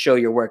 you have to show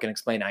your work and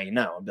explain how you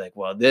know. I'd be like,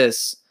 well,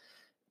 this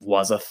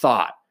was a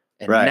thought.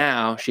 And Right.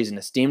 now she's an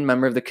esteemed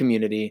member of the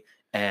community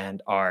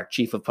and our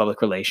chief of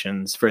public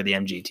relations for the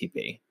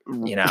MGTP.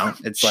 You know,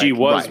 it's she like,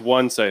 was right,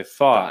 once a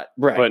thought,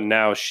 right. but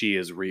now she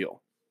is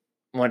real.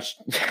 Once,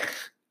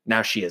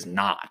 now she is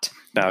not.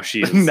 Now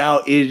she is.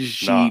 Now, is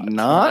she not.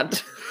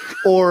 not?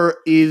 Or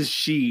is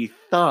she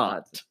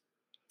thought?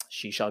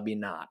 She shall be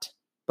not.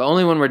 But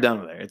only when we're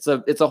done with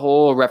her. It's a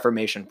whole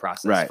reformation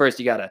process. Right. First,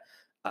 you gotta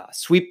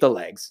sweep the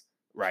legs,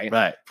 right?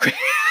 Right.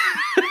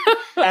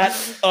 At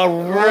a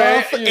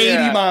rough 80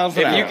 Yeah. miles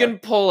an If hour. you can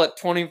pull at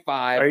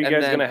 25, Are you and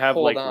guys then gonna have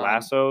hold like on.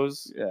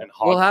 lassos Yeah. and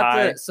hog We'll have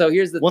tie? to. So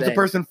here's the Once thing. the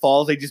person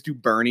falls, they just do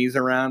Bernies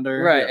around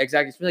her. Right,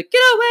 exactly. She'll be like,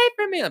 get away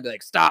from me. I'll be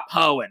like, stop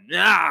hoeing.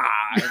 Ah.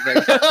 And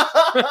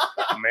like,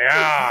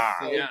 Meow.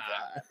 yeah.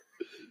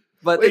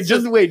 But Wait, it's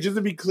just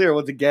to be clear,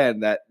 once again,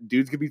 that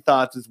dudes can be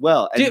thoughts as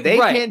well, and Dude, they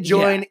right, can't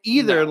join yeah,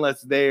 either no.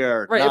 unless they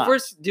are right. not.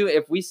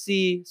 If we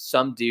see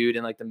some dude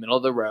in like the middle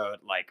of the road,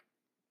 like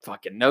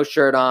fucking no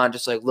shirt on,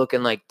 just like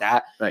looking like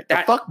that. Right.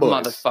 That the fuck boys.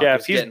 motherfucker. Yeah,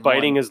 if he's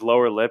biting his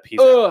lower lip, he's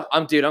out. Oh,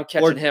 I'm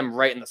catching Or him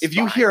right in the spine. If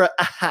you hear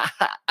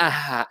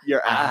a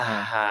you're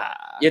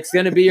Ah. it's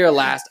gonna be your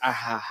last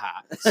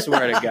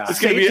swear to God. It's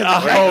gonna be Say to the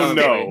oh right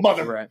no.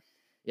 mother. Right.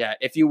 Yeah,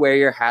 if you wear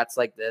your hats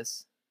like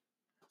this,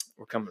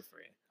 we're coming for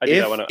you. I do If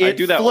that when I it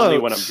do that only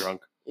when I'm floats.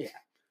 drunk.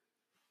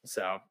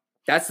 So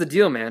that's the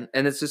deal, man.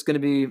 And it's just going to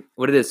be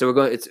what it is. So we're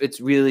going. It's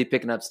really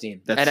picking up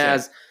steam. That's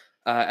and sick.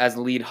 as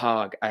lead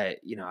hog, I've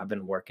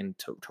been working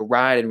to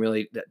ride and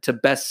really to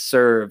best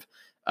serve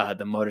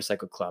the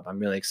motorcycle club. I'm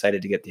really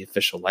excited to get the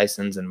official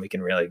license, and we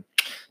can really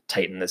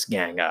tighten this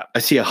gang up. I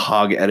see a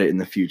hog edit in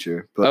the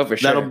future, but Oh, for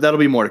sure. that'll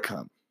be more to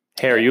come.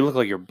 Harry, you look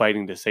like you're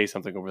biting to say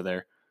something over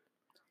there.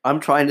 I'm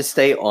trying to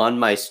stay on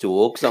my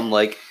stool because I'm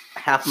like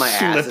half my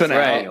ass is Slipping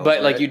out. hanging Right, but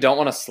over like it. you don't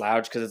want to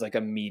slouch because it's like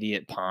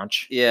immediate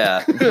paunch.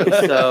 Yeah.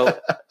 So,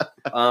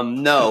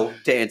 no,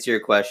 to answer your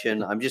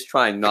question, I'm just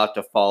trying not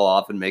to fall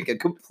off and make a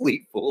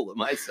complete fool of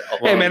myself.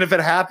 Hey man, if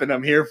it happened,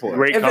 I'm here for it.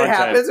 Great If content. it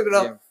happens, I'm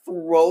gonna Yeah.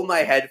 throw my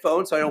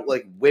headphones so I don't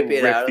like whip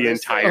it Rip out of the this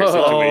entire thing.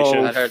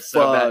 situation. That hurts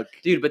so bad,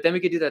 fuck. dude. But then we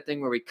could do that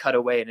thing where we cut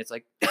away and it's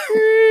like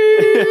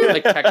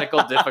like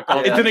technical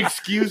difficulty. It's an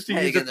excuse to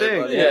Hang use a in there,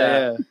 thing. buddy.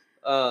 Yeah.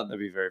 That'd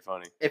be very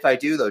funny. If I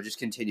do though, just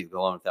continue.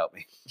 Go on without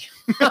me.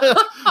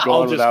 I'll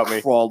on just without me.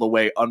 crawl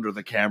away under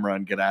the camera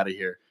and get out of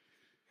here.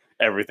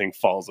 Everything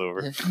falls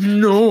over.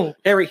 No,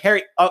 Harry,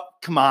 oh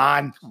come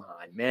on. Come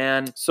on,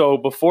 man. So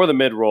before the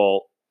mid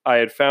roll, I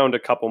had found a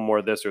couple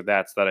more this or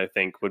that's that I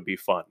think would be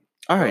fun.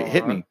 All right,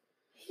 hit me.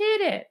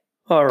 Hit it.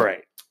 All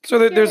right.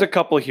 So there's a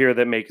couple here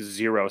that make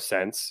zero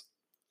sense,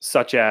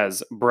 such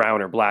as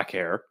brown or black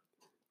hair,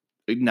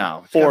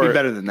 No, it's gotta Or- be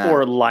better than that.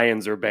 or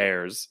lions or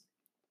bears.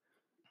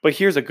 But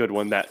here's a good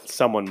one that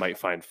someone might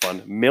find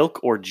fun: milk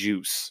or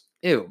juice.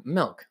 Ew,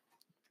 milk.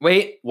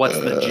 Wait, what's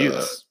the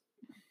juice?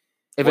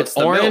 If What's it's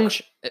the milk?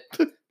 orange,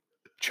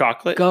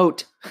 Chocolate.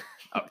 goat.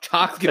 Oh,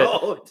 chocolate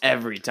Goat.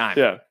 every time.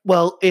 Yeah.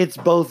 well, it's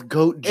both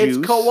goat juice.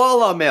 It's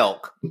koala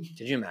milk.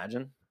 Did you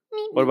imagine?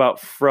 What about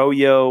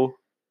froyo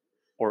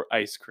or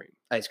ice cream?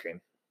 Ice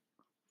cream.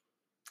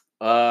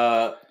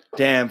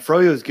 Damn,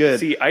 Froyo's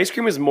good. See, ice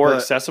cream is more But-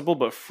 accessible,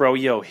 but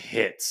froyo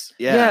hits.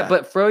 Yeah,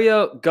 but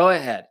Froyo, go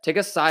ahead. Take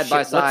a side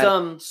by Shit, let's,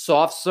 side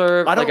soft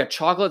serve, I like don't- a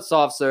chocolate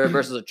soft serve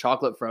versus a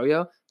chocolate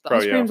Froyo. The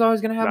ice Froyo. cream's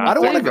always gonna have Nah, more I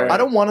don't want flavor. to. I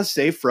don't want to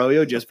say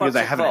Froyo just What because the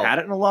I fuck's it haven't called? had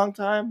it in a long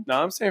time.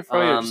 No, I'm saying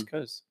froyo Um, just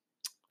because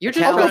You're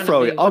just I'll go trying to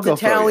Froyo. be- I'll What's go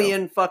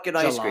Italian fucking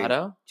ice cream?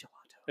 gelato.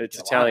 it's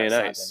Gelato Italian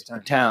slaps ice.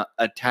 every time.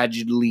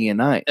 Italian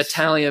ice.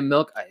 Italian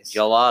milk ice.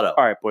 Gelato.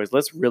 All right, boys,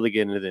 let's really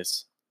get into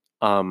this.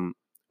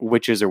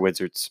 Witches or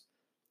wizards?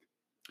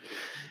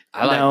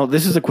 I like. Now,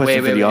 this is a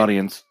question Wait, for the wait.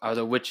 audience. Are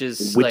the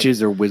witches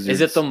Witches like, or wizards?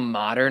 Is it the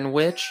modern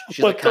witch?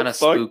 She's What like the kind of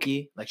fuck?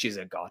 spooky. Like she's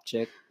a goth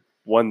chick.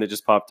 One that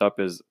just popped up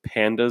is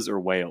pandas or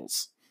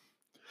whales.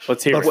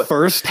 Let's hear But it.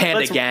 first, Panda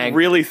Let's gang.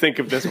 really think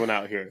of this one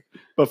out here.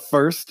 but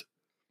first,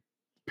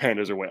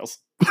 Pandas or whales?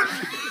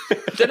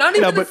 They're not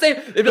even No, the but- same.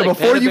 They'd be no, like,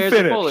 before panda you bears or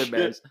finish. polar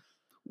bears.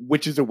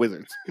 witches or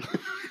wizards?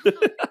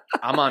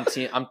 I'm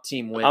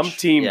team witch. I'm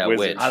team Yeah,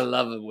 wizards. witch. I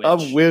love a witch.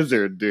 A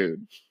wizard,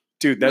 dude.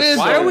 Dude, that's Wizard.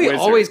 Why so are we wizard.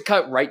 always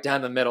cut right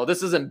down the middle?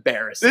 This is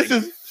embarrassing. This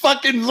is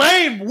fucking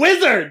lame.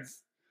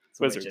 Wizards. It's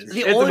wizards. witches. The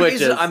It's only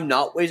witches. reason I'm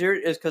not wizard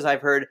is because I've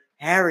heard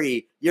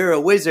Harry, you're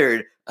a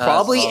wizard.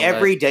 Probably all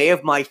every day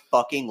of my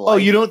fucking life. Oh,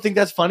 you don't think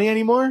that's funny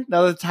anymore?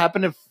 Now that it's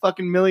happened a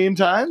fucking million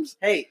times?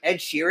 Hey, Ed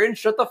Sheeran,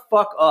 shut the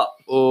fuck up.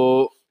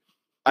 Oh,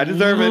 I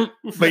deserve it,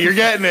 but you're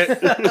getting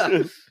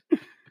it.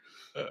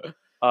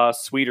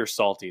 Sweet or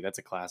salty? That's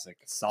a classic.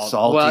 Salty.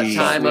 What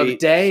time of Sweet,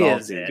 day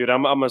is salty. it? Dude,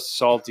 I'm a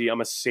salty,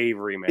 I'm a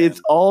savory man.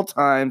 It's all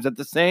times at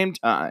the same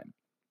time.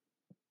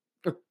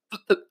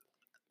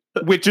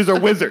 Witches or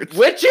wizards?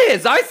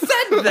 Witches. I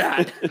said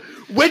that.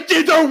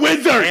 Witches or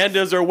wizards?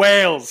 pandas or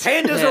whales?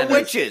 Pandas are Pandas.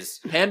 witches.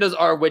 Pandas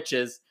are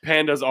witches.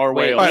 Pandas are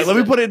Wait, whales. All right, let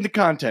me put it into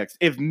context.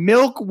 If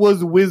milk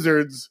was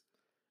wizards,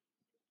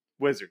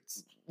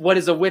 Wizards. What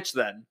is a witch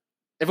then?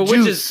 If a witch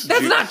Juice. is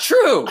that's Juice. not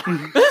true.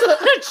 That's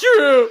not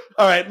true.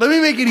 all right, let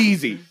me make it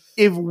easy.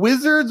 If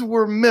wizards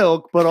were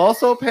milk, but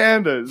also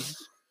pandas,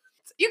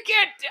 You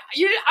can't.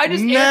 I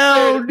just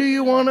now answered. do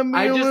you want to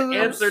I meal just with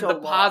us? answered so the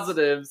lost.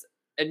 positives,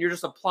 and you're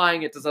just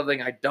applying it to something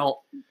I don't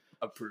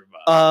approve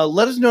of.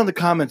 Let us know in the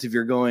comments if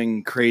you're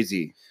going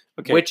crazy.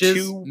 Okay,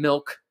 Witches, too-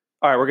 milk,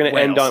 all right, we're gonna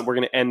end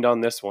whales. on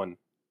this one.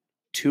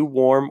 Too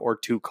warm or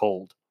too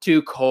cold?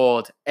 too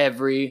cold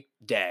every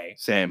day.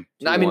 Same.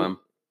 No, I mean, warm.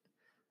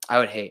 I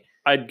would hate.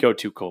 I'd go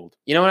too cold.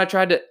 You know what? I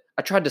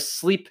tried to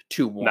sleep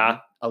too warm Nah.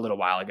 a little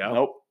while ago.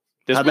 Nope.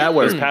 This How'd that week-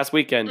 work? This past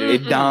weekend,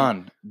 dude. It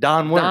Don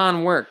works.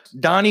 Don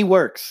worked. Donnie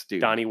works,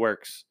 dude. Donnie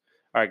works.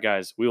 All right,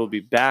 guys, we will be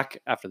back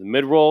after the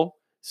mid roll.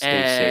 Stay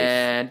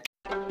safe.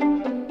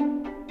 And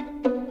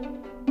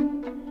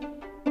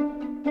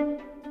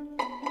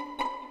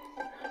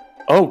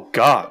Oh,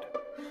 God.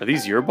 Are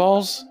these your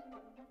balls?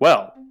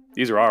 Well,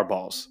 these are our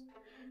balls.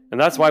 And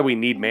that's why we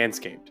need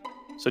Manscaped.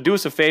 So do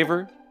us a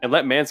favor and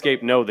let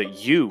Manscaped know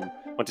that you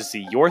want to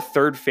see your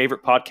third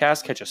favorite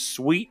podcast catch a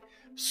sweet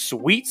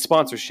sweet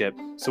sponsorship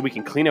so we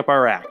can clean up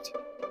our act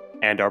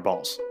and our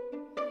balls.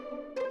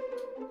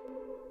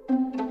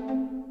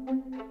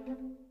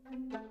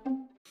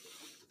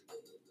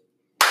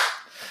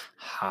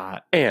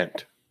 Hot. And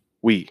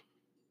we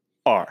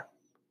are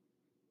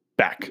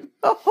back.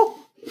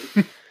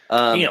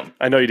 Damn.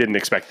 I know you didn't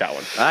expect that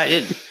one. I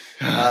didn't.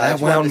 I That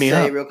just wanted wound to me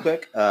say up. real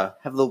quick. Have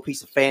a little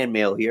piece of fan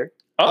mail here.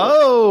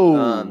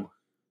 Oh.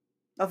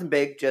 Nothing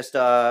big, just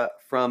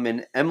from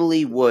an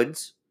Emily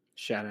Woods.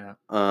 Shout out.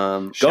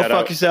 Go Shout fuck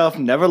out. yourself.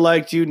 Never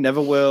liked you.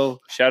 Never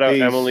will. Shout out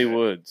Peace. Emily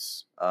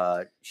Woods.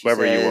 She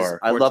Wherever you says, are.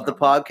 I love the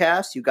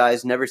podcast. You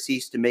guys never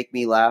cease to make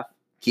me laugh.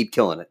 Keep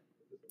killing it.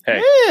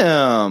 Hey,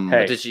 Damn. Hey.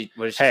 What did she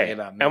say hey,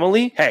 about me?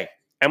 Emily. Hey,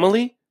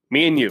 Emily.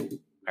 Me and you.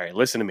 All right,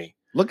 listen to me.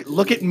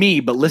 Look at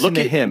me, but listen look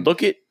to at him.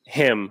 Look at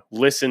him.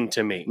 Listen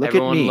to me. Look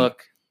Everyone at me.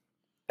 look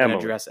and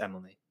Emily. address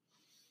Emily.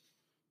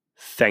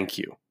 Thank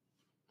you.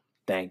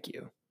 Thank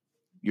you.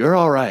 You're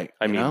all right.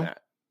 I you mean know? that.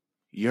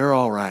 You're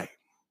all right.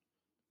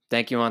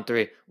 Thank you on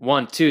 3.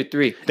 1, 2,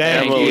 3.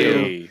 Thank you.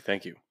 Emily.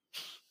 Thank you.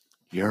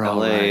 You're all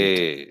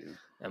right.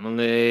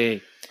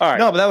 Emily. All right.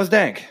 No, but that was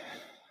dank.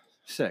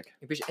 Sick.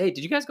 Hey,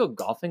 did you guys go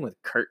golfing with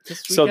Kurt this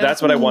weekend? So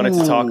that's what I wanted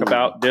to talk Ooh.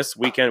 about this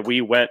weekend. We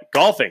went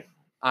golfing.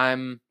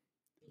 I'm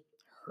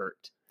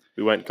hurt.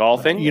 We went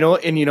golfing. You know,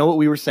 and you know what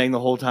we were saying the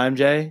whole time,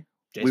 Jay?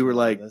 Jason were will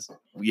like- know this.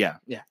 Yeah,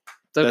 It's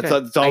okay.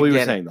 that's all I we were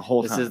get it. saying the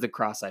whole This time. is the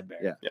cross I bear.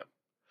 Yeah.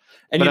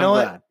 And But you know I'm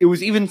what? glad. It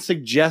was even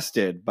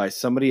suggested by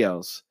somebody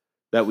else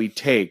that we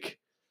take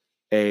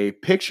a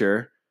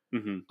picture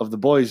hmm of the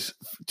boys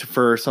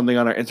for something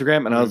on our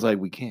Instagram, and I was like,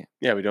 we can't.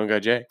 Yeah, we don't got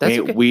Jay. That's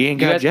we, okay. we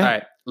ain't You got guys- Jay. all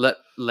right,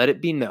 let it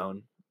be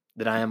known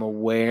that I am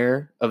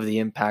aware of the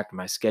impact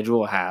my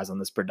schedule has on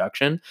this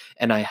production,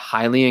 and I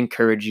highly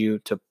encourage you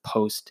to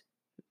post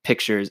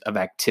pictures of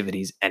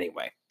activities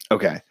anyway.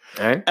 Okay.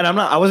 All right. And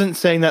I wasn't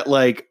saying that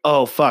like,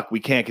 oh fuck,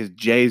 we can't because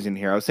Jay's in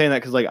here. I was saying that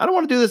because like I don't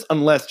want to do this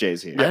unless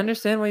Jay's here. I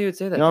understand why you would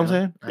say that. You know what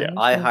I'm Dylan. saying? Yeah.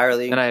 I understand.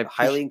 highly And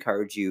I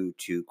encourage you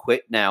to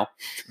quit now.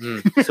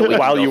 Mm. So we can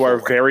While go you are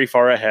forward. very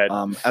far ahead.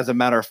 As a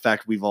matter of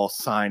fact, we've all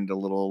signed a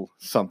little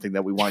something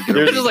that we want to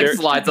There's- get. just like there-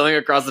 slide something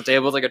across the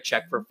table. It's like a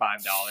check for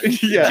 $5.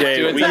 Yeah.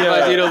 Jay, to we,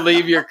 incentivize you to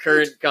leave your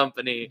current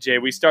company. Jay,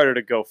 we started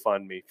a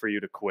GoFundMe for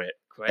you to quit.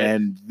 Quit.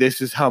 And this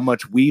is how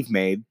much we've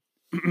made.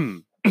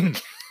 I'm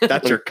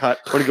That's your cut.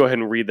 going to go ahead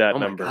and read that oh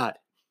my number. god,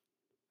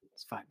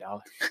 it's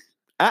 $5.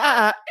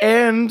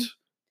 And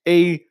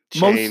a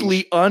Change.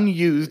 mostly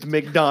unused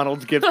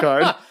McDonald's gift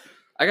card.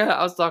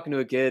 I was talking to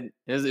a kid.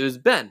 It was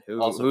Ben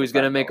Also who's for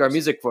gonna make our $5.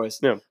 music for us.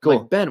 Yeah, I'm cool.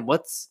 like, Ben,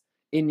 what's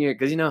in your?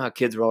 Because you know how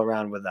kids roll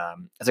around with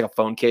it's like a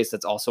phone case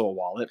that's also a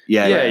wallet.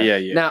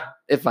 Yeah. Now,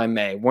 if I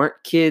may, weren't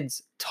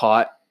kids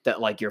taught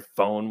that like your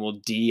phone will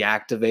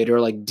deactivate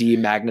or like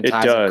demagnetize It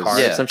does. a card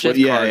Yeah. or some shit?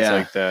 Yeah, Cards yeah.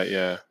 like that,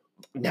 yeah.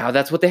 Now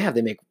that's what they have.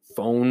 They make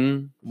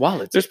phone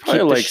wallets. There's Keep probably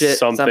the like shit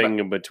inside my- something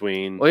in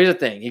between. Well, here's the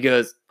thing. He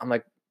goes, I'm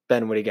like,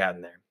 Ben, what do you got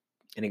in there?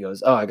 And he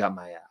goes, oh, I got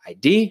my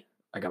ID,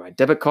 I got my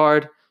debit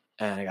card,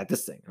 and I got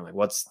this thing. I'm like,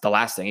 what's the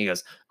last thing? He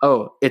goes,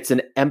 oh, it's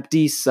an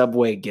empty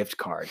Subway gift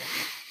card.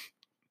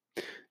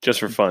 Just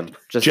for fun.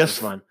 Just for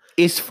fun.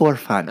 It's for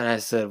fun. And I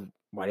said,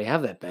 why do you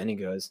have that, Ben? He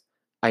goes,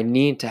 I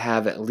need to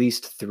have at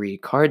least 3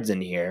 cards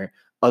in here.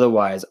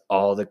 Otherwise,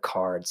 all the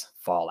cards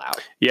fall out.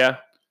 Yeah.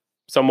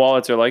 Some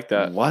wallets are like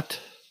that. What?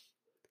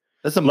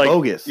 That's some Like,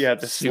 bogus. Yeah,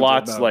 the Super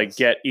slots like bogus.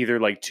 get either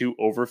like too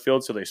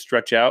overfilled so they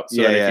stretch out.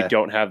 So Yeah, that if yeah. you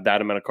don't have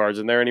that amount of cards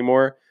in there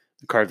anymore,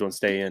 the cards won't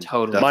stay in.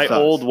 Totally. That My sucks.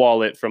 old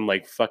wallet from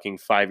like fucking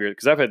 5 years,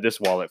 because I've had this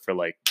wallet for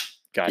like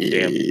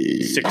goddamn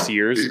 6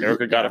 years.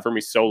 Erica got it for me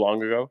so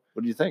long ago.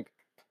 What do you think?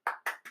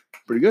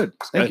 Pretty good.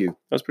 Thank you.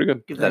 That was pretty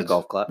good. Give that a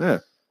golf clap. Yeah.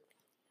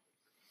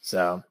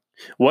 So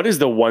What is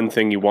the one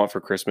thing you want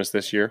for Christmas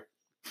this year?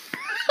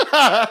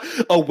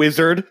 A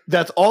wizard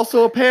that's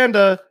also a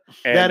panda.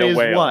 And That a is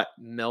whale. what?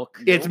 milk.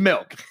 It's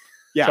milk.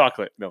 Yeah.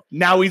 Chocolate milk.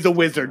 Now he's a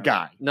wizard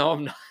guy. No,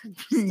 I'm not.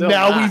 Still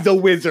Now not. he's a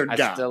wizard I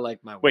guy. still like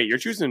my. Wait, you're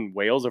choosing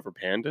whales over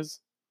pandas?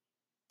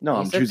 No, You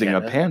I'm said choosing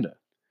panda. a panda.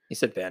 He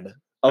said panda.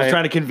 I was I-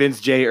 trying to convince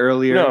Jay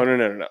earlier. No.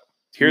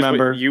 Here's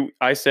Remember? what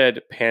I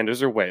said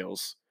pandas are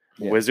whales,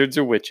 Yeah. wizards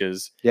are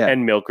witches, Yeah.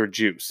 and milk or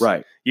juice.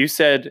 Right. You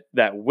said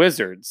that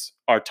wizards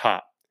are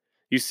top.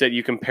 You said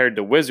you compared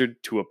the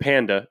wizard to a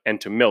panda and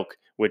to milk,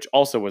 which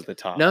also was the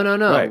top. No.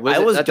 Right. I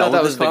was thought done that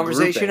with was this the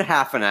conversation grouping.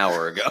 half an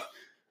hour ago.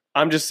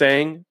 I'm just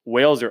saying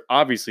whales are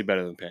obviously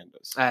better than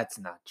pandas. That's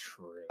not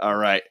true. All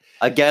right.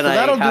 Again, So I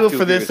that'll have do it to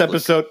for agree this with Luke.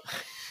 episode.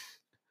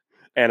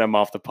 And I'm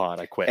off the pod.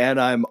 I quit. And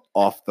I'm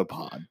off the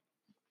pod.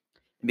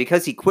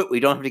 Because he quit, we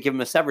don't have to give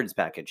him a severance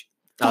package.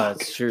 Oh,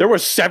 that's true. there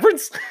was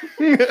severance?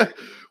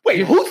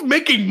 Wait, who's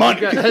making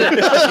money?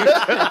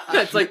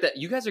 It's like that.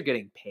 You guys are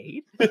getting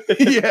paid.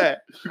 Yeah.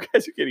 You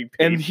guys are getting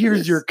paid. And for here's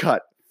this. your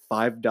cut.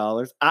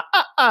 $5.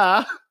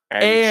 and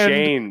and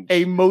change.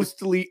 A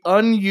mostly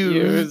unused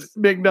Used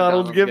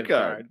McDonald's McDonald's gift gift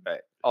card.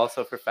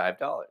 Also for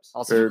 $5.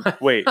 Also,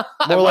 Wait,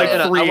 I More want like it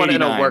in a- I want it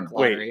in a $3.89. work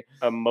Wait. lottery.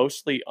 a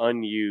mostly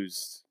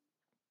unused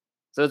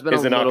So it's been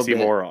is a an little bit-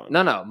 oxymoron.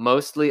 No,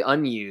 mostly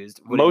unused.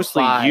 would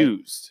Mostly imply-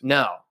 used.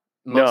 No,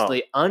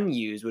 mostly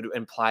unused would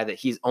imply that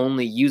he's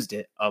only used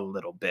it a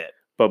little bit.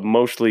 But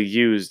mostly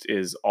used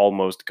is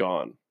almost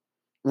gone.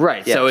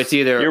 Right. So Yes. it's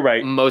either You're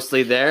right.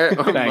 mostly there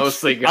or Thanks.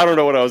 mostly gone. I don't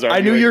know what I was I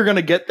arguing. knew you were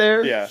gonna get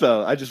there, Yeah.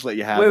 so I just let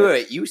you have Wait, it.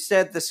 wait. You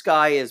said the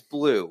sky is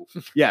blue.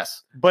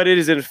 Yes. But it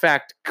is in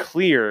fact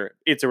clear.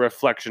 It's a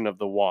reflection of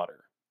the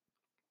water.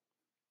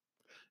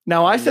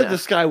 Now I said Yeah. the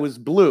sky was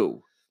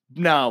blue.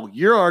 Now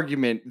your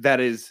argument that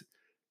is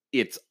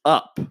it's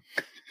up.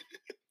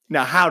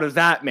 Now how does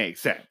that make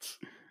sense?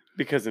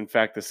 Because in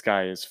fact the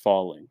sky is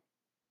falling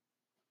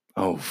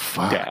Oh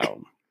fuck.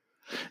 down.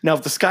 Now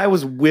if the sky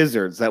was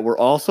wizards that were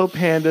also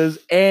pandas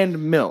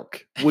and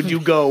milk, would you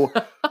go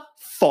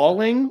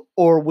falling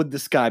or would the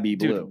sky be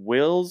blue? Dude,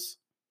 Will's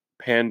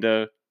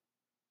panda,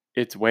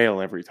 it's whale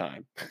every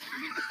time.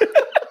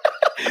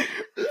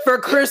 For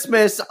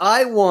Christmas,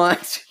 I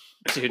want.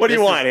 Dude, What do you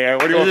this want here?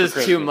 What do you want for This is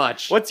Christmas? too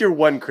much. What's your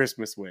one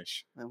Christmas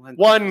wish? I want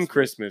One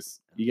Christmas.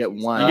 You get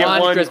You one. get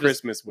One one Christmas.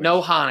 Christmas wish.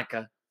 No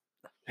Hanukkah.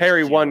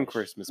 Harry, one Jewish.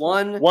 Christmas wish.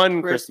 One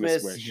One Christmas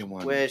Christmas wish.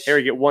 One. wish.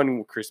 Harry, get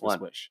one Christmas One.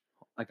 wish.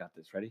 I got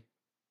this. Ready?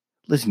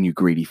 Listen, you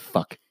greedy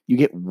fuck. You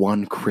get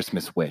one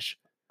Christmas wish.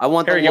 I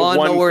want Harry, the get one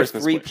lawnmower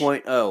Christmas wish.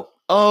 3.0.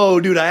 Oh,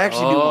 dude, I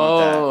actually do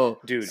want Oh.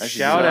 Dude, I should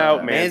shout do out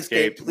that.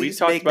 Manscaped. We please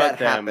talked make about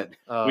that them.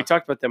 happen. We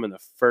talked about them in the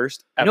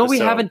first You episode. know what we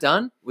haven't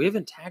done? We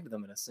haven't tagged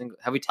them in a single.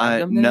 Have we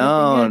tagged that. them? in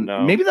No, anything yet?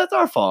 No. maybe that's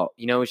our fault.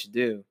 You know what we should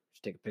do? We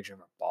should take a picture of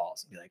our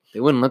balls and be like,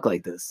 they wouldn't look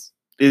like this.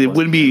 It Well,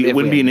 wouldn't be. if It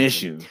wouldn't we be an had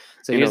issue.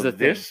 So You here's know, the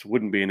thing. this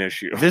wouldn't be an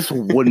issue. This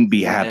wouldn't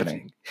be Imagine.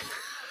 happening.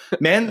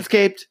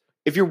 Manscaped,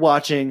 if you're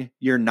watching,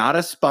 you're not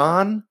a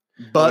spawn,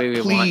 but we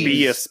want please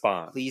Be a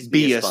spawn. Please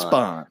be a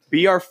spawn.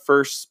 Be our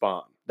first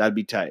spawn. That'd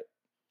be tight.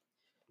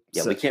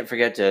 Yeah, So- we can't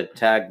forget to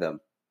tag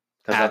them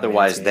because At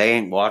otherwise Manscaped. they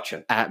ain't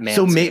watching. At Manscaped.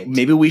 So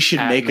maybe we should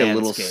At make a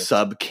little Manscaped.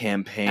 sub At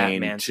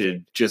campaign to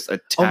Manscaped. just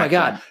attack. Oh my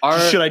God. them. Our,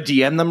 Should I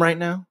DM them right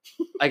now?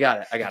 I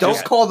got it. I got it. Don't I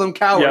got it. call them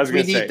cowards. Yeah, I was we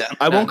gonna need say. them.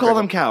 I won't call perfect.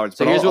 them cowards,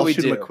 So but here's I'll what we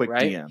shoot do, them a quick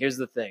right? DM. Here's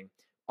the thing.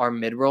 Our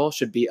mid-roll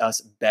should be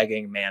us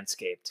begging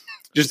Manscaped.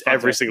 Just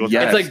every single time.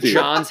 Yes, It's like dude.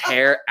 John's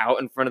hair out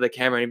in front of the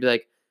camera, and he'd be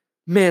like,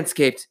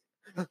 Manscaped,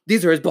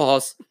 these are his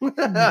balls. Dude,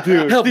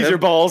 Help These him. are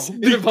balls.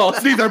 These are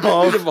balls. These are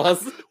balls. These are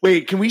balls.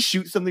 Wait, can we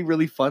shoot something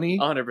really funny?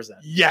 100%.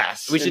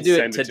 Yes. We should And do it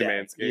send it to today.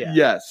 Manscaped. Yeah.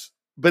 Yes.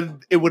 But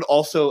it would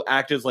also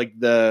act as like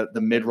the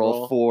mid-roll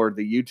Mid-roll. for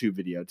the YouTube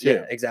video too.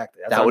 Yeah,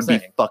 exactly. That's that what would I'm be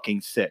saying.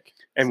 fucking sick.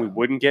 And we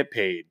wouldn't get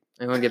paid.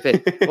 And we wouldn't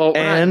get paid. Well, we're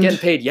And- not getting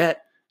paid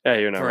yet Yeah,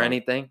 you're not for wrong.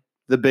 anything.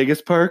 The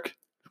biggest perk,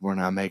 we're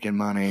not making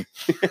money.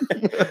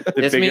 The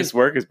This biggest means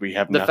work is we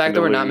have The nothing fact that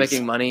to we're not lose.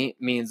 making money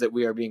means that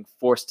we are being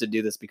forced to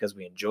do this because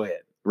we enjoy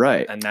it.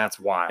 Right. And that's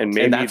why. And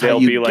maybe that's how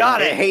they'll you be like,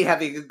 God, I hey, hate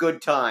having a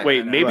good time.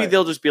 wait, I know. maybe Right.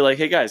 they'll just be like,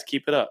 hey guys,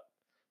 keep it up.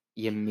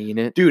 You mean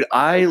it? Dude,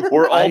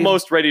 We're I-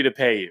 almost ready to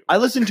pay you. I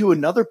listened to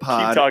another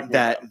talking pod about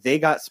that they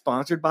got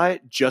sponsored by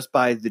it just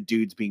by the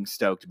dudes being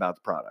stoked about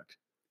the product.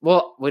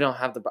 Well, we don't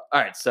have the.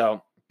 All right,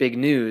 so big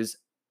news.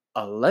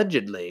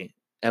 Allegedly,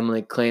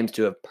 Emily claims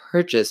to have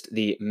purchased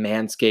the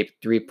Manscaped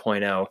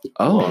 3.0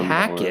 Oh,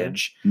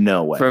 package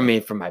no way. for me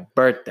for my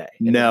birthday.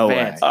 in No way.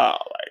 advance. Oh,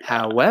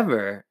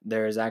 However,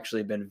 there has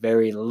actually been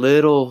very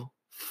little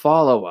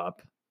follow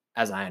up,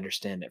 as I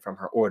understand it, from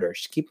her order.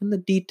 She's keeping the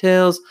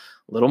details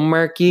a little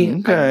murky. I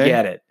Okay.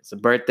 get it. It's a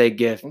birthday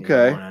gift.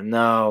 Okay. You want to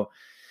know.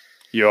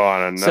 you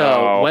wanna know?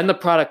 So when the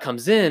product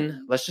comes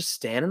in, let's just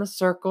stand in a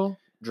circle,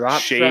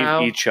 drop Shave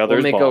trow. each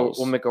other's balls.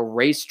 We'll make a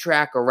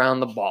racetrack around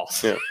the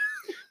balls. Yeah.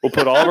 We'll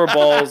put all of our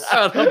balls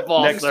On the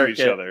ball next to each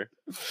circuit. other.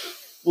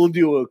 We'll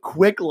do a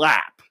quick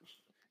lap.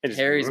 And just-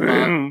 Harry's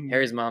mom.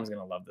 Harry's mom's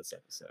gonna love this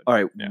episode. All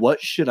right, Yeah.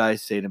 what should I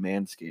say to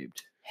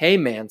Manscaped? Hey,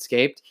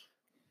 Manscaped.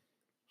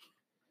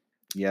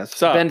 Yes.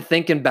 So Been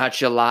thinking about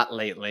you a lot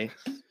lately.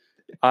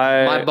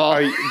 I, My ball-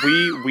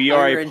 we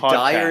are You're a in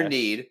dire podcast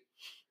need.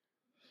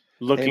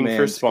 looking Hey,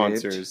 for Manscaped.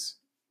 sponsors,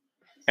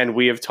 and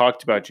we have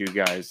talked about you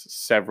guys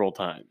several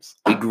times.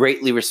 We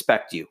greatly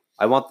respect you.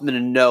 I want them to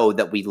know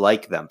that we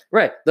like them.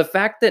 Right. The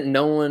fact that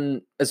no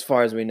one, as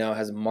far as we know,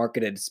 has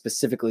marketed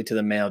specifically to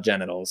the male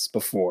genitals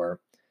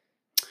before.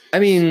 I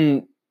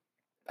mean,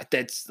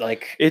 that's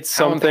like It's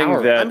how something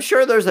empowering. that I'm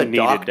sure there's a needed to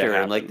doctor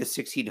in like happen. the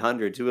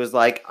 1600s who was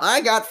like,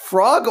 I got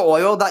frog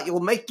oil that will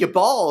make your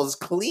balls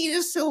clean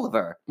as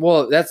silver.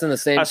 Well, that's in the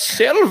same. a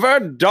silver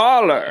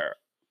dollar.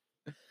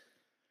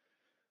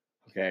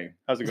 Okay.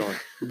 How's it going?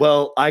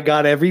 Well, I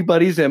got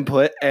everybody's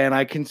input and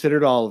I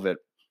considered all of it.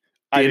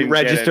 I Didn't didn't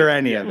get register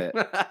any of it.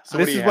 So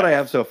This do is you what I have?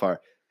 have so far.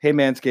 Hey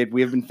Manscaped,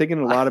 we have been thinking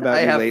a lot about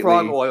I you have lately.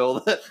 frog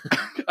oil.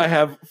 I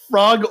have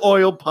frog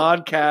oil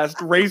podcast,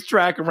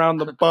 racetrack around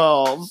the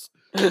balls.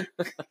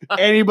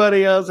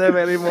 Anybody else have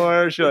any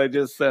more? Or should I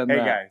just send Hey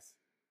that?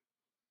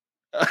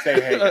 guys,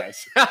 say hey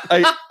guys.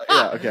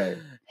 Yeah, okay.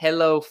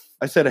 Hello.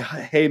 I said,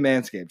 hey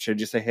Manscaped. Should I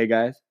just say, hey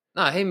guys?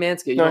 No, hey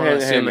Manscaped. You No, don't hey-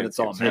 assume hey, that it's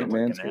all Manscaped. men Hey,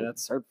 working Manscaped. there.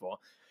 That's hurtful.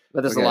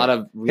 But there's Okay. a lot of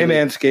Hey really,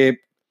 Manscaped.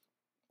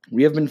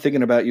 We have been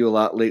thinking about you a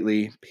lot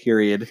lately,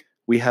 period.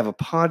 We have a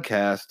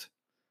podcast.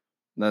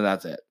 No,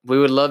 that's it. we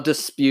would love to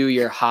spew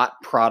your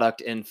hot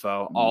product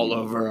info all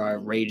over our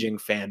raging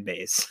fan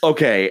base.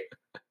 Okay.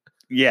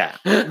 Yeah,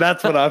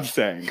 that's what I'm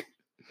saying.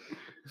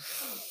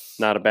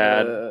 Not a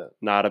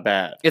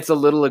bad. It's a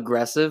little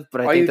aggressive,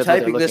 but I Are think you that's what they're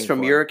typing this looking from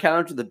for. your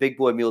account or the Big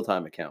Boy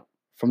Mealtime account?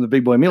 From the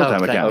Big Boy Mealtime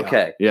thank account. God.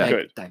 Okay. Yeah.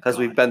 Good. Because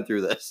we've been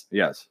through this.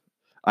 Yes.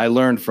 I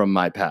learned from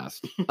my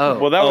past.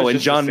 Well, that was And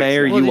just John a 6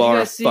 Mayer, months. Well, did you you are a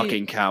guys see-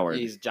 fucking coward.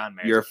 He's John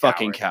Mayer. You're a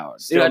fucking coward.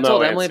 Dude, Still I no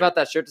told Emily answer. about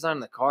that shirt design in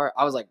the car.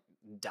 I was like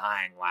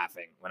dying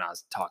laughing when I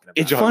was talking about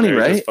It's it. John funny,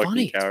 Mayer's a right? fucking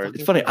Funny. It's coward. fucking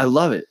It's funny. I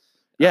love it.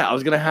 Yeah, I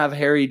was gonna have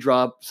Harry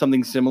drop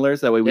something similar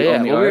so that way we Yeah,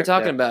 own the well, we were art.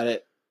 talking about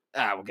it.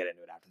 We'll get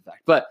into it after the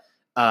fact. But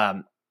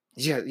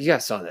you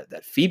guys saw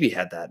that Phoebe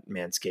had that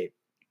Manscaped.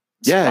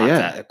 Yeah, yeah.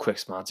 That, a quick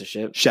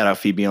sponsorship. Shout out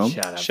Phoebe Ohm.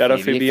 Shout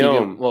out Phoebe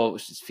Ohm. Well,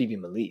 she's Phoebe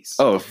Melise.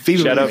 Oh,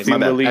 Phoebe. Shout out Melise,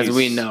 my Phoebe bad. Melise. as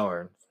we know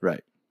her.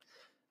 Right.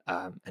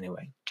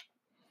 Anyway,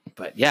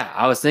 but yeah,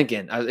 I was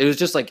thinking it was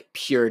just like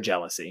pure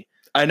jealousy.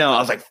 I know. I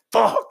was like,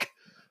 fuck.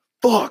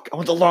 I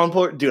want the long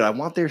port. Dude, I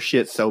want their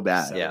shit so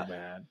bad. So Yeah.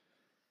 bad.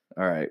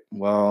 All right.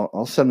 Well,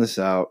 I'll send this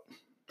out.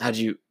 How'd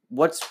you?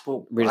 Read us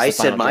I the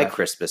said final my draft.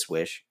 Christmas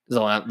wish. The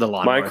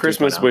lawnmower My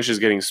Christmas 2.0. wish is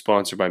getting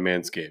sponsored by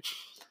Manscaped.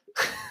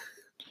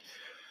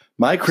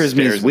 My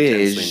Christmas Stares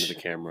intensely wish. into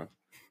the camera.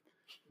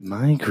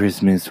 My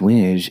Christmas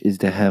wish is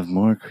to have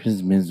more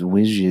Christmas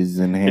wishes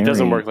than Harry. It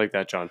doesn't work like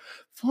that, John.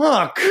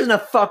 Fuck. Isn't a I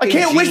fucking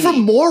can't wish for genie.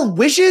 more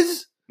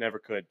wishes. Never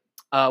could.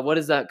 What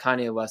is that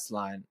Kanye West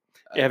line?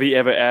 Have you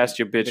ever asked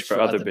your bitch for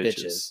other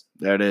bitches?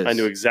 There it is. I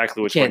knew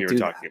exactly which Can't one you were do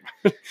talking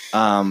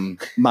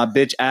about. My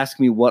bitch asked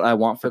me what I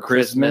want for For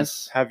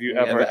Christmas. Christmas. Have you You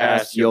ever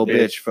asked your your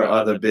bitch for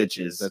other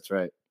bitches? That's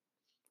right.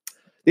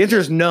 The answer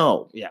is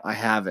no. Yeah. I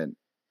haven't.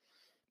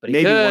 But he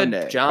Maybe could. one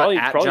day. John Probably-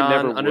 at probably John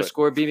never would.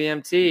 underscore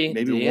BBMT.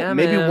 Maybe DM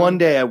maybe him. one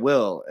day I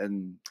will.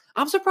 And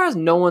I'm surprised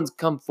no one's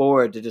come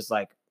forward to just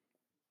like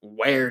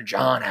wear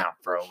John out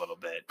for a little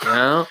bit. You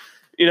know?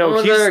 You know,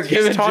 Over there he's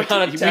giving talked,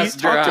 John a he's test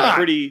talked a drive.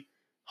 pretty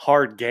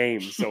hard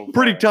game so far.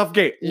 pretty tough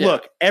game. Yeah.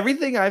 Look,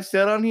 everything I've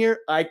said on here,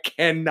 I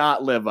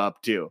cannot live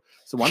up to.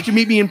 So why don't you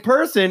meet me in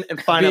person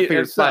and find out for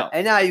yourself?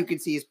 And now you can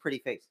see his pretty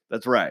face.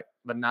 That's right.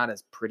 But not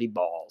as pretty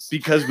balls.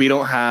 Because we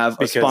don't have a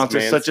Because sponsor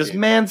such as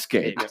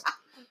Manscaped. Manscaped.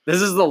 This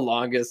is the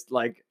longest,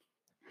 like,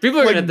 people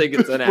are going to think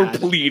it's an we're ad.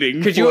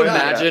 pleading. Could you for it.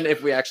 imagine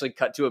if we actually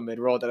cut to a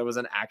mid-roll that it was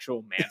an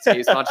actual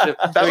Manscaped sponsorship?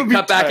 That we would be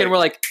cut back tight. and we're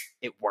like,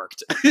 it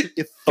worked. It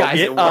Guys, fucking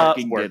it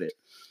fucking worked. did it.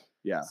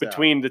 Yeah.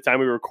 Between the time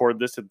we record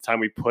this and the time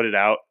we put it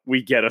out,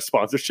 we get a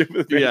sponsorship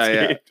with Yeah,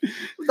 Manscaped. yeah.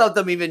 Without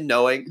them even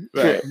knowing.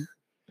 Right.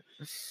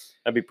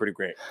 That'd be pretty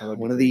great.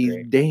 One of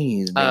these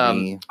days,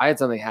 baby. I had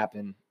something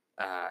happen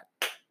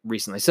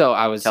recently. So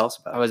I was Tell us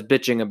about I was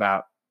bitching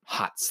about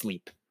hot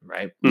sleep,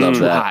 right? Love Too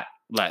that. hot.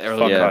 Like, or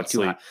Fuck yeah, hot too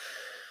sleep. hot.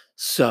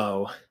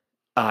 So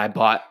I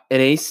bought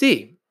an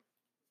AC.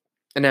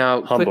 And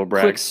now, Humble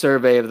brag. quick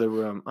survey of the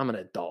room. I'm an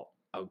adult,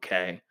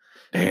 okay?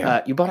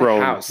 Damn. You bought a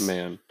Grown house.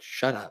 man.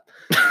 Shut up.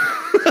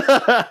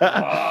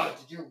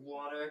 Did your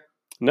water?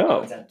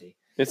 No, it's empty.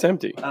 it's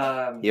empty.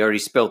 He already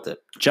spilt it.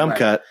 Jump Right.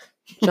 cut.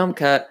 Jump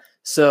cut.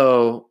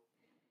 So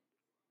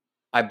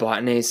I bought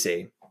an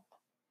AC.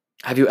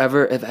 Have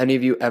any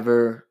of you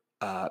ever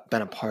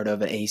been a part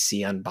of an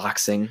AC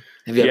unboxing?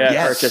 Have you ever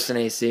Yes. purchased an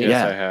AC? Yes,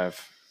 Yeah. I have.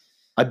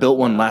 I built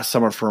one last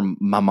summer for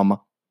my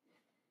mama.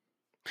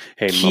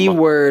 Hey,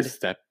 Keyword mama, is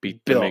that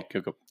beat built. to make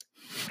you go.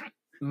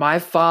 My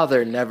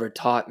father never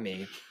taught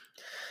me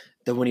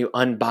that when you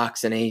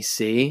unbox an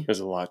AC, There's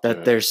a lot. To that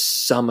it. there's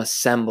some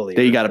assembly.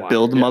 That you got to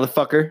build the Yeah.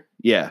 motherfucker.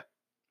 Yeah.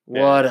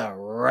 What a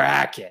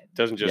racket.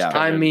 doesn't just. Yeah.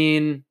 come I in.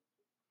 mean,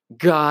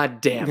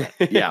 god damn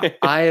it. Yeah.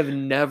 I have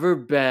never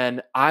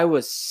been. I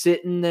was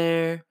sitting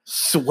there,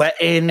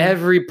 Sweating.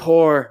 every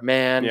pore,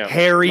 man. Yeah.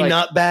 hairy like,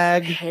 nut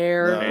bag.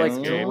 Hair like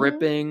Manscaped.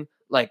 dripping,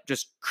 like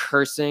just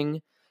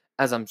cursing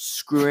as I'm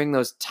screwing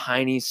those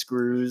tiny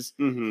screws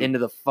Mhm. into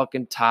the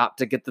fucking top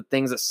to get the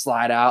things that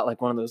slide out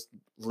like one of those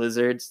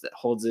lizards that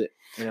holds it,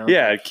 you know?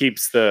 Yeah, it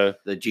keeps the.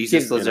 The Jesus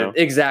Gives- lizard. know.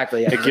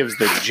 Exactly. Yeah. It gives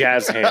the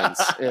jazz hands.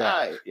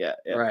 Yeah. Yeah.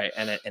 Yeah. Right.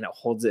 And it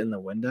holds it in the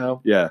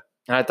window. Yeah.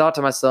 And I thought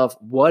to myself,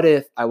 what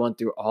if I went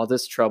through all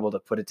this trouble to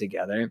put it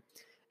together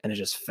and it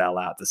just fell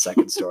out the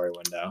second story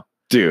window?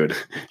 Dude,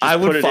 I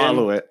put would it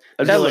follow in. it.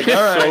 I'd That be looks like,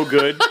 all right. so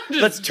good.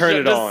 Let's turn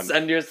it Just on.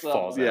 Send yourself.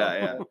 Falls out.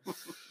 Yeah, yeah.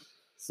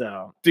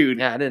 So Dude,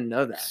 yeah, I didn't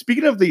know that.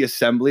 speaking of the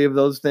assembly of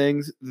those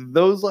things,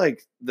 those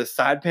like the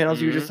side panels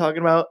you were just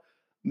talking about,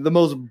 the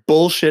most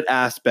bullshit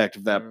aspect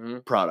of that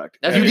Mhm. product.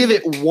 That's You what give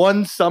it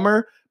one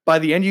summer, by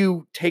the end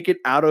you take it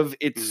out of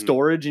its Mhm.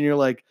 storage and you're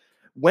like,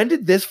 when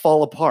did this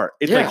fall apart?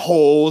 It's like Yeah.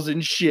 holes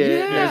and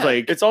shit. And Yeah. it's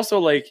like It's also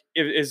like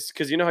it's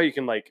because you know how you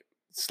can like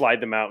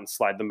slide them out and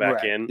slide them back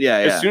Right. in.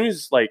 Yeah, yeah. As soon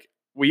as like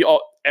we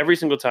all every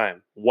single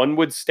time one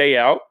would stay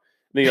out,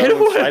 the It other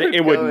one would slide would it,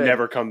 it would go in.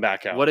 never come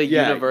back out. What a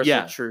Yeah, universal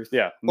yeah. truth.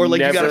 yeah, or like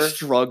you never, gotta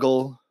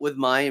struggle. With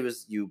mine, it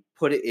was you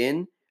put it in,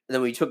 and then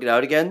when you took it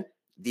out again,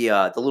 the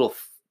little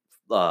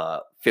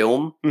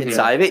film Mhm.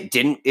 inside of it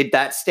didn't.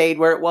 That stayed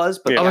where it was.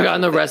 But Yeah. Oh my god,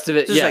 and the rest of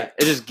it, Just yeah, like,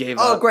 it just gave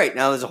oh up. great,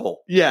 now there's a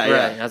hole. Yeah, Right.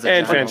 yeah. That's a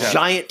And giant fantastic. hole.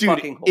 Giant Dude,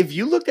 fucking hole. if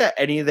you looked at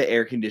any of the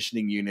air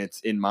conditioning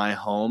units in my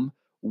home,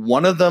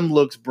 one of them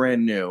looks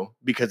brand new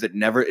because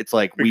it's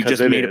like we Because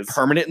just it made is. it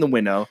permanent in the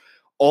window.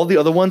 all the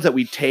other ones that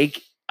we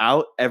take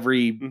out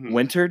every Mhm.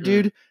 winter,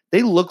 dude,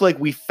 they look like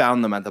we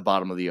found them at the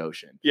bottom of the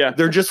ocean. Yeah.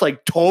 They're just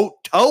like toe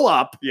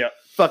up, Yeah.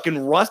 fucking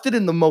rusted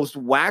in the most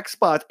wax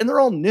spots, and they're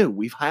all new.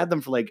 We've had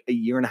them for like a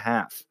year and a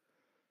half.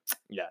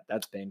 Yeah,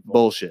 that's painful.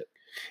 Bullshit.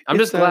 I'm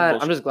It's just glad.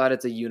 bullshit. I'm just glad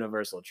it's a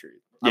universal truth.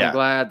 Yeah. I'm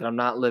glad that I'm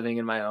not living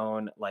in my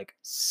own like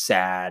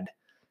sad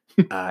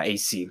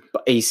AC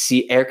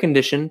air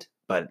conditioned,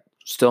 but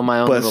still my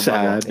own But little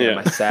sad. bubble. Yeah, Yeah.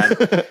 my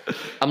sad.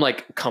 I'm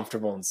like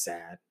comfortable and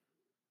sad.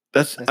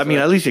 That's That's I mean,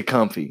 what- at least you're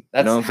comfy.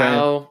 That's you know what I'm saying?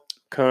 how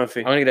Comfy.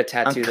 I'm gonna get a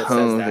tattoo that says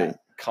comfy. that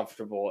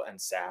comfortable and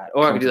sad,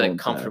 or I could do like Comfortable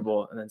and sad.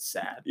 comfortable and then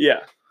sad. Yeah.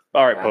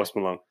 All right, Wow. Post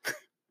Malone.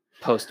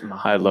 Post Malone.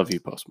 I love you,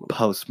 Post Malone.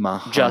 Post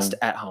my Just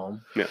at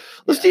home.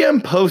 let's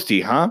DM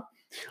Posty, huh?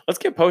 Let's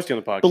get Posty on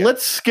the podcast. But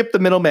let's skip the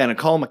middleman and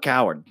call him a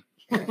coward.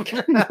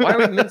 Why are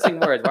we mincing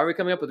words? Why are we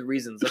coming up with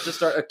reasons? Let's just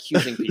start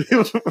accusing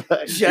people.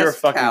 You're a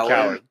fucking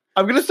coward.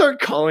 I'm gonna start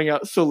calling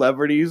out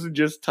celebrities and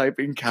just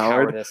typing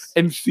coward Cowardice.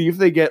 and see if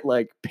they get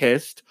like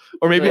pissed,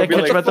 or maybe They'll I be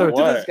catch like, them at the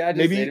 "What did this guy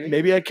just say to me?"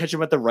 maybe I catch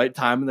them at the right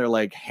time and they're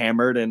like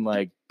hammered and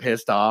like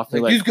pissed off.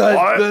 They're Like, like, these guys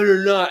 "What?"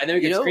 better not. And then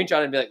we You get know-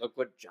 screenshot and be like, look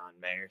what John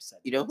Mayer said.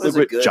 You know who Look has a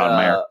what good, John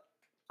Mayer.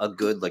 a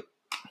good like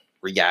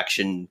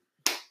reaction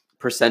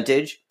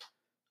percentage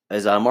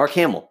is Mark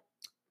Hamill.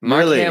 Mark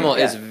Really? Hamill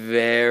Yeah. is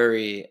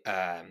very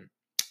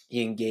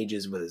he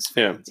engages with his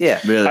Yeah. fans. Yeah,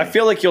 Really? I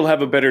feel like you'll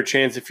have a better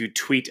chance if you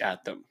tweet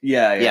at them.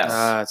 yeah, yeah. Yes.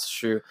 That's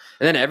true.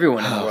 And then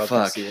everyone in the Oh world can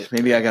fuck! see it.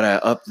 Maybe I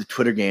gotta up the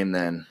Twitter game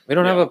then. We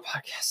don't have Yeah. a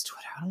podcast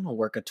Twitter. I don't know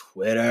work a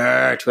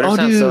Twitter. Twitter Oh,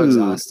 sounds so dude.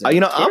 exhausting. You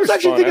know, I was Twitter's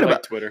actually fun. thinking I like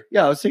about. Twitter.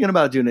 Yeah, I was thinking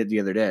about doing it the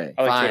other day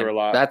I like Fine. Twitter a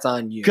lot. That's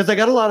on you. because I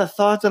got a lot of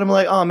thoughts and I'm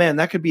like, oh man,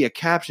 that could be a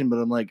caption, but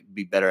I'm like,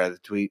 be better at a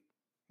tweet.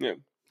 Yeah.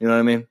 You know what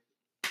I mean?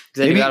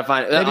 Then maybe- you gotta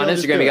find maybe on I'll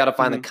just Instagram. do You it. gotta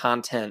find Mhm. the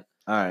content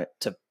All right.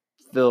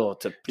 fill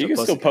to. You can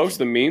still post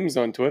the memes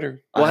on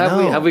Twitter. Well, I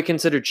know. have we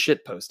considered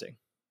shit posting?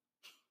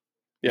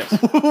 Yes.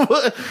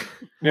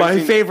 My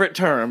seen- favorite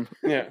term,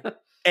 Yeah.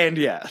 and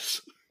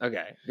yes.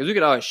 Okay, because we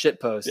could always shit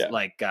post Yeah.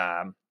 like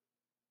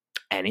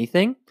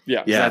anything.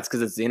 Yeah. Yeah. That's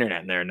because it's the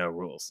internet and there are no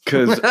rules.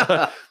 Because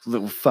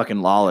little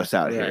fucking lawless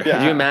out Yeah. here.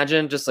 Could you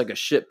imagine just like a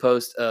shit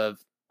post of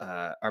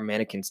our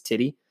mannequin's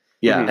titty,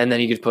 Yeah. and then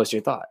you just post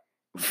your thought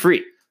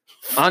free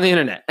on the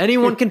internet?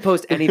 Anyone can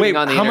post anything Wait,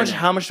 on the how internet. much?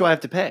 How much do I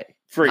have to pay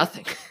Free.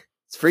 Nothing.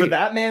 It's free. for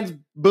that man's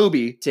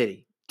booby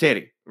titty.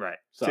 titty? Right.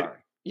 Sorry.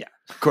 Yeah.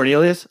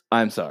 Cornelius,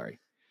 I'm sorry.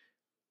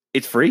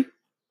 It's free.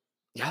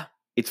 Yeah.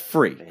 It's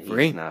free. He's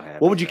Free. not happy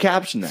What would you with that.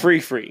 caption that?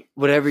 Free.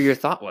 Whatever your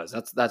thought was.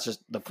 That's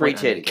just the Free point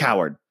I'm titty. making.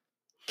 Coward.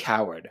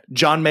 Coward.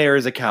 John Mayer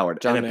is a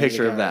coward. John and a Mayer's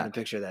picture of coward, and that. a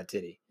picture of that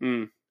titty.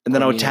 Mm. And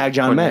then I would tag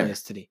John Mayer.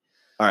 Cornelius titty.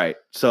 All right.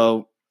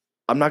 So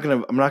I'm not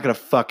gonna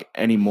fuck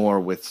anymore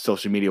with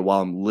social media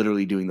while I'm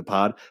literally doing the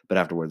pod. But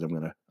afterwards, I'm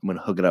gonna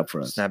hook it up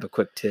for us. Snap a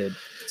quick tid.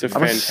 It's a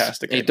I'm a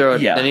fantastic And you idea. throw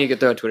Yeah. then you could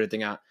throw a Twitter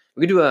thing out.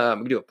 We could do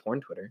a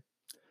porn Twitter.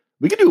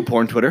 We could do a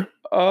porn Twitter.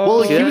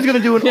 Well, see he was that?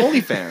 gonna do an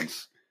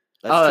OnlyFans.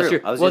 That's true.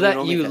 I was Well, gonna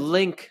that do you OnlyFans.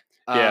 link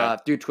Yeah.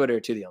 through Twitter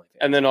to the OnlyFans.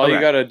 And then all you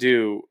Okay. got to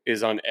do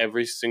is on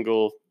every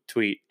single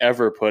tweet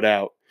ever put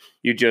out,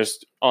 you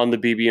just on the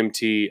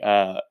BBMT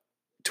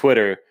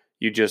Twitter,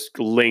 you just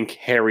link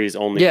Harry's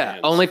OnlyFans. Yeah,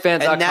 and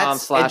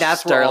OnlyFans.com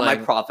that's where all my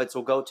Sterling. profits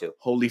will go to.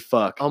 Holy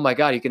fuck. Oh my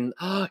god,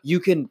 you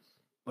can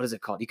what is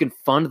it called? You can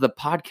fund the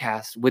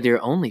podcast with your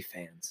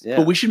OnlyFans. Yeah.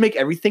 But we should make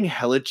everything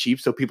hella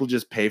cheap so people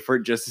just pay for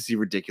it just to see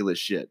ridiculous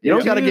shit. You don't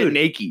Yeah. gotta get Dude,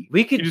 naked.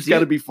 We could You just do-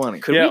 gotta be funny.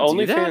 Could Yeah,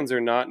 we do that? OnlyFans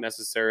are not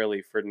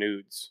necessarily for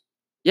nudes.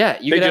 Yeah,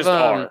 you They could have just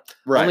are.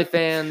 Right.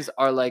 OnlyFans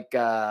are like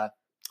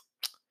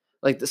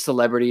the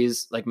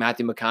celebrities, like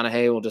Matthew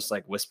McConaughey will just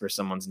like whisper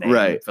someone's name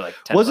Right. for like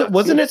 10 Wasn't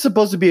bucks.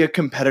 supposed to be a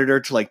competitor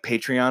to like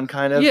Patreon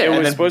kind of? Yeah, It And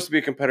was then- supposed to be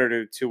a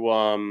competitor to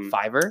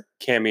Fiverr?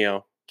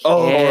 Cameo.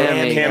 Oh,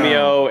 Cameo.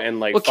 Cameo and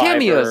like Well,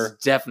 Cameo is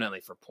Fiverr.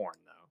 definitely for porn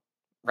though.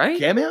 Right?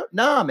 Cameo?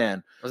 Nah,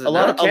 man. Was it A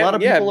lot not?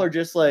 of Yeah, people are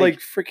just like, Like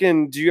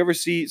freaking, do you ever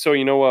see? So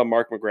you know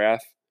Mark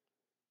McGrath,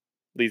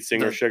 lead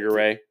singer The- Sugar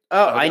Ray.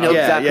 Oh, I know Yeah,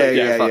 exactly. yeah, what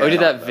you're yeah, talking Oh, he did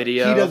about. that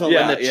video. He does a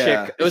Yeah. lot, the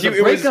yeah. chick. It was a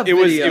It breakup it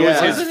was video. Yeah.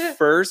 his wasn't it?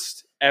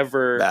 first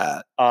ever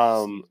that.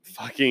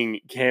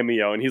 fucking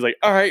cameo, and he's like,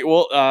 all right,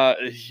 well,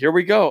 here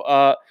we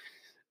go.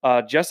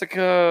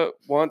 Jessica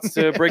wants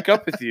to break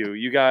up with you.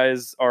 You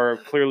guys are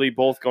clearly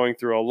both going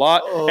through a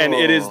lot, and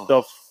it is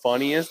the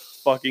funniest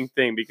fucking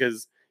thing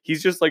because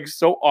he's just like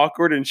so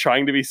awkward and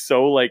trying to be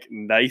so like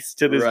nice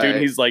to this dude. Right. And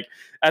he's like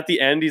at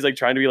the end, he's like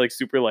trying to be like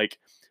super like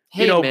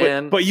Hey, you know,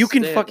 man, but you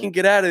can stay fucking up.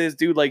 get out of this,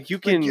 dude. Like you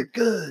can. You're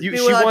good. You, They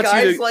she were like wants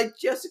guys you to. like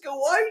Jessica.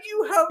 Why did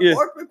you have Yeah.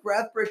 Mark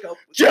McGrath break up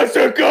with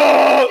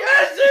Jessica.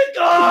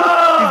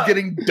 He's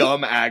getting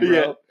dumb aggro.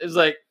 Yeah. It's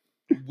like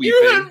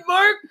Weeping.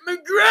 Mark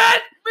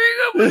McGrath break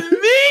up with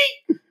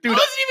me? Dude. I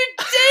wasn't even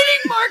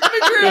dating Mark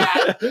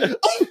McGrath.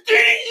 I'm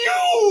dating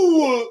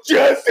you,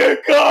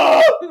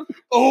 Jessica.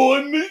 Oh,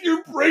 I miss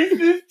your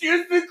braces,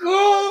 Jessica.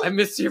 I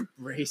miss your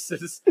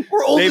braces.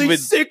 We're only They've been-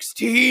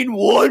 16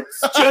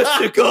 once,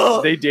 Jessica.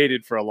 They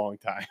dated for a long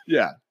time.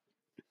 Yeah.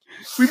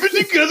 We've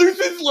been together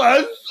since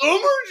last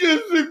summer,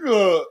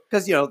 Jessica.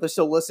 Because they're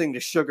still listening to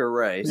Sugar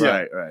Ray. So.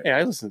 Right. Hey,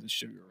 I listen to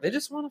Sugar Ray. They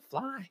just want to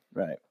fly.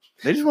 Right.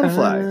 They just want to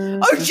fly.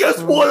 I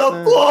just want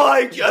to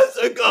fly,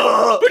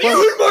 Jessica. But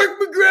you and Mark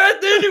McGrath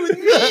did it with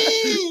me.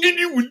 And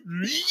it was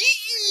me.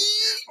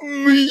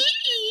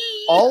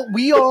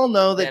 We all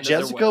know that And those are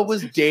Jessica whales.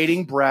 was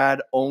dating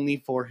Brad only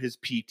for his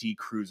PT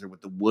Cruiser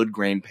with the wood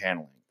grain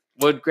paneling.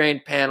 Wood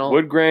grain panel.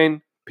 Wood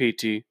grain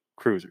PT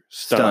Cruiser.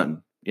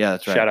 Stun. Yeah,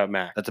 that's right. Shout out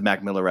Mac. That's a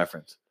Mac Miller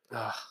reference.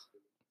 Ugh.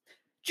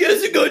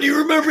 Jessica, do you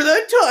remember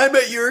that time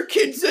at your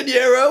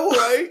quinceañera where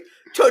I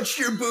touched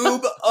your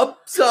boob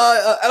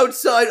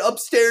outside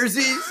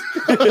upstairsies?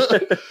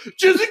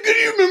 Jessica, do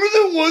you remember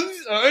that one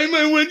time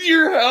I went to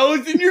your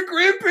house and your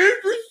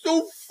grandparents were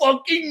so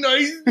fucking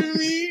nice to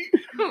me?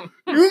 You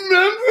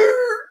remember?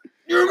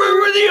 You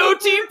remember the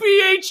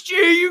OTPHJ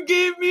you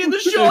gave me in the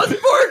Shaw's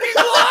parking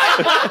lot?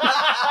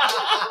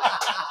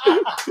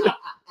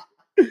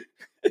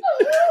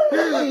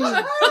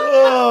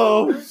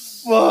 Oh,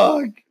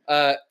 fuck.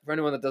 For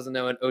anyone that doesn't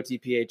know, an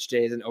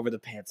OTPHJ is an over the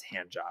pants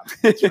hand job.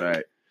 That's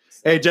right.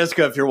 Hey,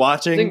 Jessica, if you're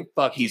watching, Think,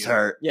 fuck he's you.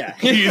 hurt. Yeah.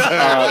 He's hurt.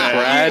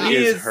 Brad he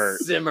is is hurt.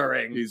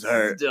 simmering. He's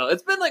hurt. Still,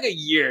 it's been like a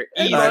year.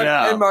 And Easy.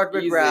 I know. Mark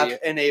Easy.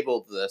 McGrath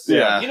enabled this.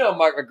 Yeah. You know,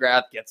 Mark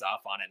McGrath gets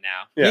off on it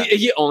now. Yeah.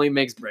 He only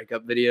makes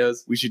breakup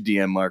videos. We should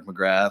DM Mark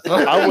McGrath.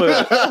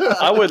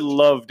 I would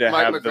love to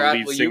Mark have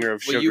McGrath, the lead singer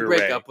of will you Sugar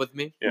break Ray. up with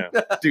me?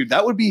 Dude,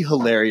 that would be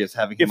hilarious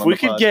having him If on we the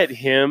could pod. get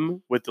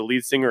him with the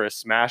lead singer of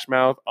Smash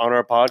Mouth on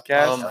our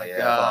podcast, Oh my yeah.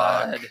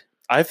 god.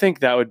 I think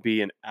that would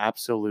be an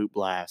absolute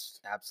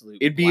blast. Absolute.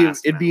 It'd be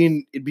blast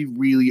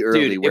really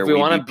early. Dude, where if we we'd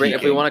want be to bring,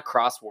 if we peaking. want to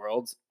cross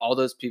worlds, all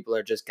those people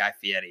are just Guy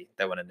Fieri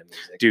that went into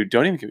music. Dude,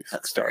 don't even get me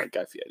That's started,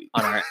 Guy Fieri.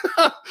 on our,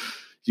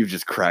 You've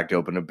just cracked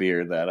open a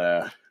beer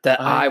that that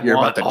I You're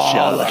want about to all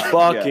chug. of. I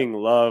fucking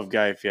love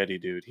Guy Fieri,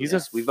 dude. He's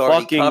Yes, a we've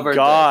already fucking covered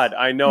god.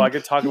 I know. I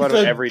could talk about He's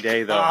him a every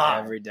day, though.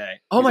 god. every day.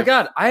 Oh He's my a-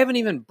 god, I haven't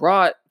even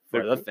brought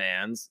for The- the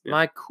fans Yeah.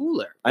 my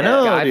cooler. I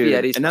know, Guy dude.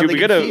 Fieri's And now Dude, they we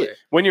can gotta- see it.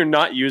 When you're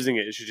not using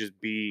it, it should just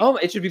be. Oh,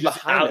 it should be Just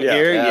behind out it.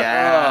 here, Yeah.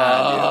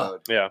 yeah. Oh.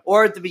 dude. Yeah,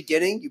 Or at the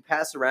beginning, you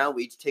pass around,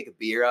 we each take a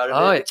beer out of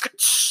Oh, it.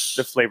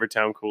 the Flavor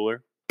Town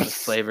cooler. The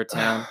Flavor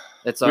Town.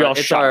 It's We our. all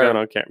It's shotgun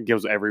our. on camera.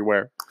 Gives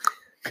everywhere.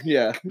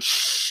 Yeah.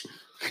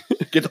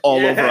 Gets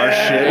all over our shit.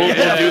 Yeah.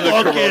 Yeah. Do the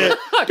Fuck Corona. it.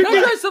 Can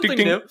I try something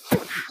Ding, new?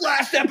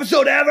 Last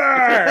episode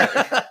ever.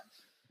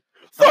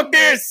 Fuck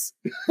this!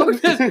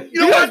 You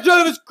know what?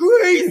 Drive is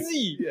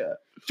crazy. Yeah.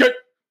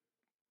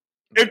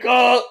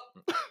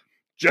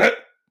 Jet.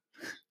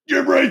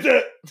 Jim right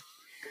there.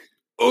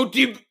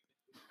 OTHJ.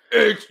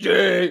 All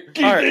right.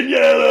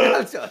 Quinceañera.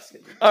 That's us.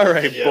 All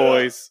right, Yeah.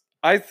 boys.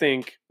 I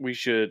think we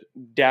should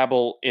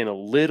dabble in a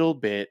little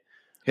bit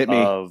Hit me.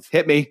 of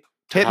Hit me.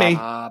 Hit me.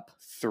 Top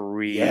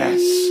three. Yes.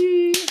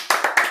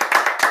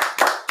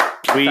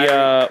 We If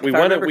I went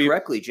remember we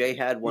correctly, Jay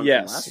had one from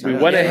yes last we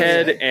time. went Yeah,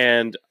 ahead yeah.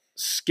 and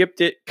skipped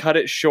it, cut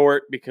it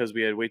short because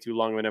we had way too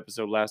long of an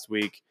episode last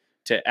week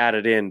to add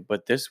it in.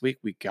 But this week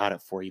we got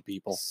it for you,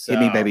 people. Hit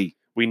me, baby.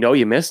 We know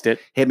you missed it.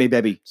 Hit me,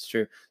 baby. It's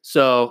true.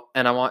 So,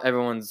 and I want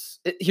everyone's.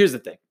 Here's the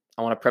thing.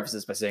 I want to preface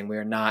this by saying we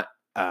are not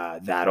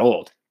that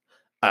old.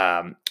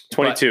 22,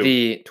 but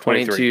the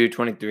 22,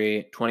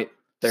 23, 20,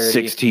 30,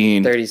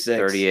 16. 36.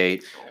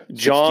 38.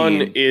 John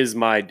 16. is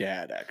my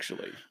dad,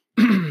 actually.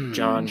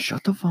 John.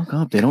 Shut the fuck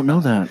up. They don't know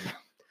that.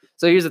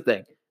 So here's the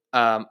thing.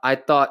 I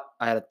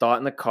had a thought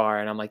in the car,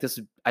 and I'm like,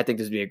 I think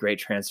this would be a great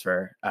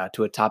transfer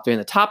to a top three. And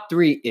the top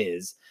three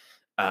is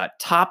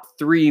top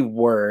three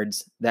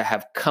words that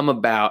have come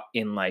about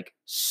in like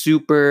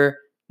super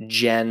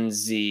Gen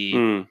Z,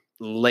 Mm.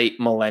 late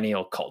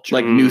millennial culture.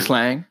 Like new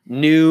slang.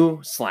 new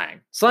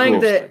slang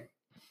Cool. that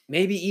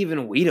maybe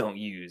even we don't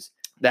use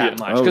that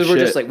Yeah. much Oh,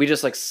 because shit. we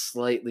just like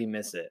slightly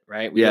miss it,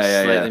 right? We Yeah, just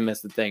yeah, slightly yeah.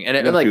 miss the thing, and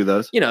it Got a like few of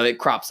those. it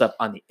crops up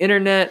on the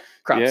internet,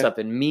 crops Yeah. up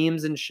in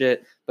memes and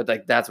shit, but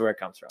like that's where it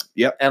comes from.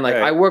 Yep. And like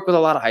Right. I work with a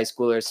lot of high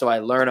schoolers, so I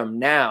learn them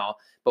now.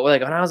 But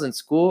like when I was in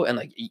school, and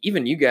like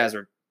even you guys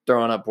were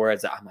throwing up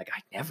words that I'm like,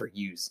 I never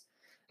use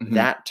Mhm.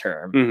 that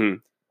term. hmm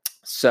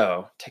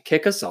So to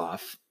kick us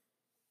off,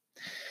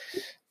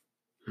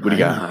 What do you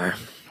got? mine are,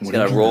 He's What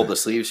got do to you roll got? the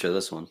sleeves for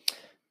this one.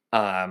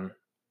 I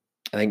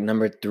think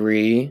number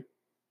 3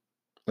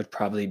 would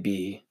probably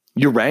be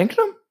You ranked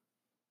them?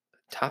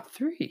 top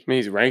 3. I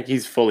mean,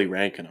 he's fully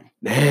ranking them.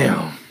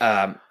 Damn.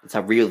 That's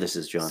how real this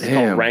is, John. It's called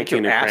Damn.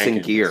 ranking Get your and ass in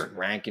cranking. gear.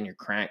 Ranking your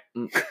crank.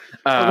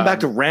 Welcome back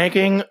to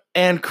Ranking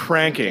and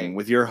Cranking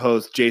with your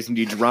host, Jason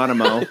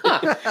DiGeronimo.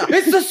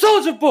 It's the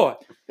Soldier Boy.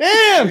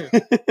 Damn!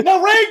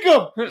 Now rank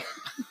them!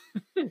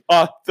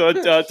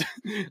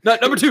 No,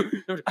 number 2.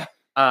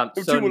 So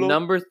two, Willow.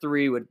 number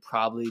 3 would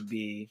probably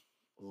be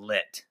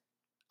lit.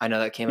 I know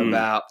that came Hmm.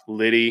 about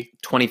Liddy,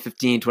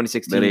 2015,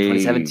 2016, Litty.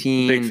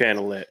 2017. big fan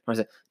of lit.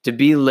 To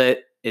be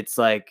lit, it's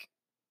like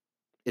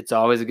it's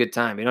always a good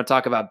time. You don't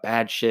talk about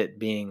bad shit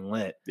being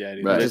lit. Yeah,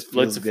 dude. Right. Lit's Just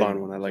feels a good.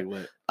 fun one. I like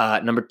lit.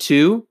 Number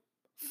 2,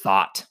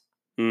 thought.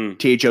 Mm.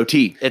 THOT.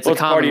 It's Well, a it's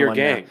common part of your one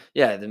now. gang.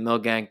 Yeah, the Mill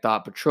Gang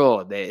Thought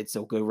Patrol. It's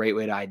a great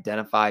way to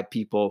identify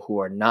people who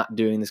are not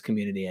doing this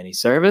community any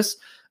service.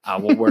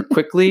 We'll work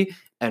quickly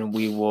and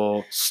we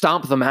will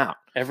stomp them out.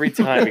 Every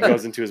time he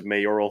goes into his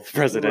mayoral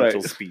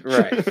presidential Right. speech.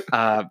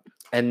 Right.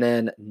 And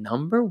then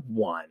number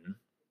 1,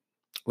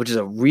 which is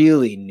a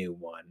really new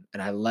one,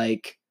 and I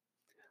like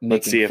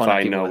Let's making see if fun of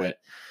I people know with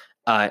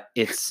it.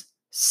 It's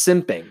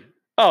simping.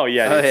 Oh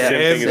yeah, Oh, dude, yeah.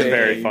 simping is Simping,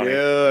 very funny.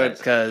 dude.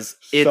 Because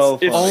So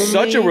it's It's funny.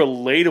 such a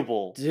only-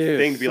 relatable Dude,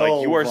 thing to be so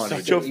like, you are funny,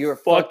 such dude. a You're a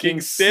fucking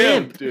fucking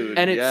simp. Dude,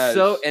 and it's yes.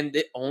 so, and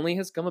it only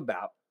has come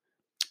about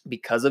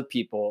because of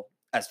people,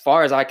 as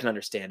far as I can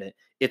understand it,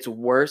 it's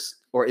worse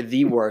or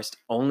the worst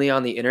only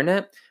on the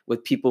internet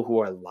with people who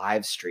are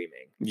live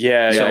streaming.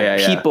 Yeah, So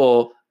yeah.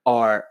 people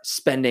are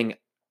spending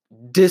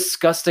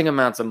disgusting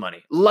amounts of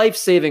money,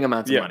 life-saving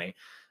amounts Yeah. of money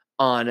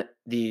on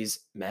these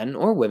men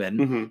or women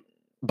Mhm.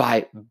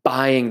 by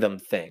buying them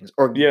things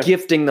or Yeah.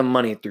 gifting them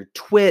money through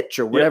Twitch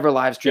or whatever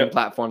live stream Yep.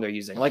 platform they're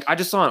using. Like I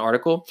just saw an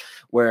article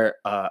where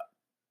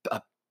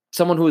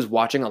someone who was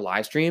watching a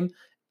live stream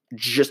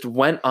just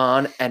went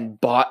on and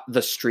bought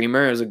the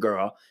streamer as a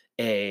girl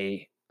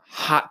a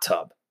hot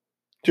tub.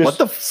 What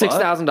the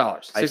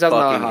 $6,000. I $6,000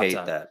 fucking hot hate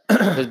tub. that.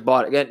 Just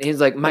bought it. And he's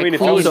like, my mean,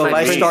 if it queen, was Also, if my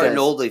I start an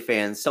princess.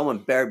 OnlyFans, someone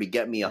better be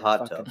getting me a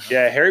hot tub.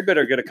 Yeah, Harry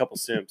better get a couple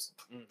simps.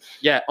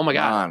 Yeah. Oh my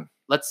God. on.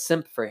 Let's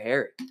simp for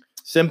Harry.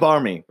 Simp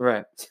Army.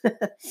 Right.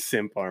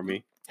 Simp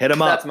army. Hit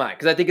him up. That's mine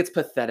because I think it's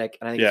pathetic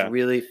and I think Yeah. it's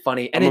really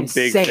funny and I'm a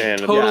big insane. fan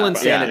of Total that.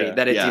 insanity Yeah.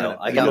 that it's Yeah. even.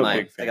 I I'm got a mine.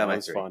 big fan. I got That my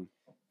was 3. fun.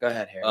 Go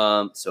ahead,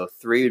 Harry. So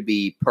 3 would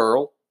be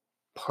Pearl.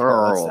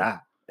 Pearl. What's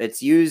that?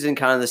 It's used in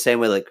kind of the same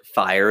way like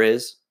fire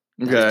is.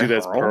 Okay. Dude,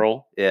 that's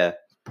Pearl. Yeah.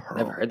 Pearl.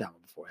 Never heard that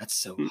one before. That's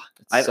so. Hmm.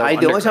 That's so The only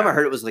time I underground.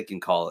 heard it was like in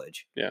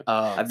college. Oh,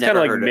 I've It's never kinda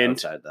like heard it mint.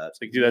 outside that.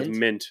 It's like, dude, that's Mint?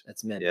 mint.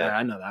 that's mint. Yeah. Yeah,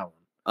 I know that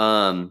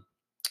one.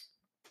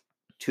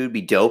 2 would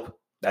be dope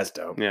That's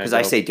dope. Yeah, because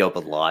I dope. say dope a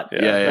lot.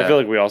 Yeah, Yeah, I feel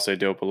like we all say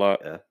dope a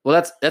lot.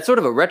 Well, that's sort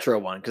of a retro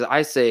one because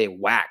I say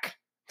whack.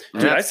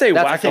 Dude, I say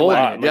That's whack a old, lot.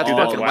 man. Like, That's dude,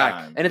 fucking that's whack.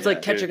 whack. And it's Yeah,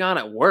 like catching dude. on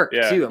at work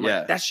Yeah. too. I'm Yeah.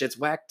 like, that shit's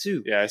whack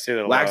too. Yeah, I say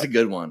that a Whack's lot. a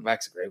good one.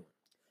 Whack's a great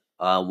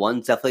one.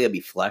 One's definitely gonna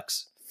be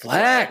flex.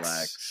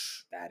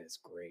 Flex. That is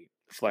great.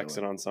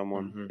 Flexing on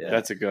someone. Mhm. Yeah.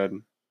 That's a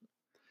good.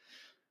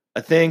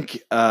 I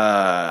think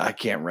I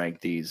can't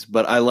rank these,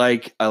 but I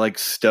like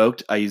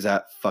Stoked. I use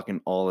that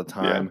fucking all the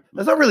time.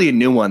 That's not really a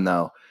new one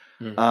though.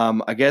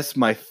 Mhm. I guess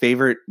my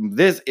favorite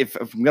if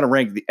I'm gonna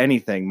rank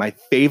anything, my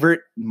favorite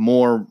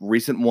more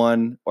recent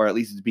one, or at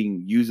least it's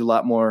being used a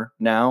lot more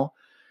now,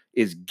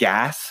 is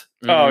Gas.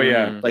 Oh,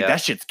 yeah. Mm. Like Yeah.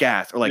 that shit's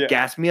gas, or like Yeah.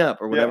 gas me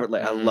up, or whatever. Yeah.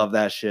 Like I Mhm. love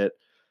that shit.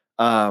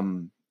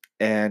 And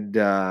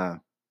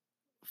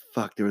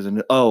fuck, there was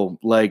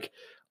like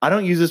I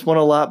don't use this one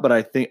a lot, but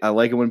I think I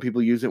like it when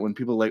people use it. When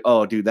people are like,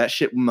 oh, dude, that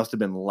shit must have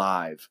been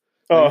live.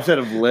 Like, Oh, instead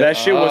of lit. that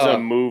shit was Oh. a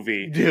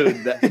movie.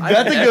 dude. That's a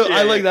good.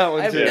 I like that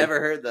one I've too. never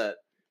heard that.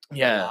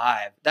 Yeah.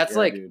 Live. That's Yeah,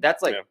 like dude. Yeah.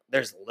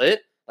 there's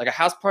lit. Like a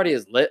house party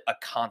is lit. A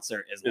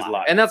concert is live.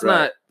 live. And that's Right.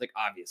 not like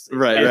obviously.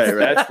 Right, That's- right,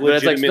 right. That's But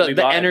it's like legitimately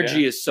the live,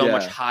 energy yeah. is so Yeah.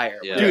 much higher.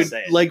 Yeah. when I Dude,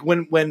 say it. like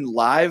when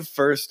live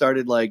first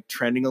started like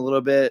trending a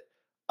little bit,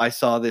 I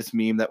saw this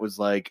meme that was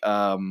like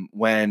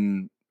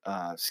when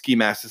Ski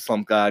Mask the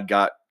Slump God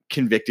got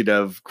convicted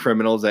of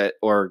criminals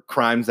or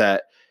crimes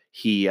that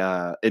he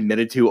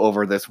admitted to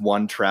over this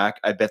one track.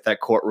 I bet that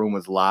courtroom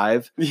was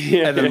live.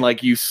 Yeah. And then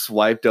like you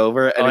swiped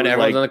over and, oh, and it was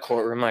everyone's in like the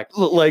courtroom like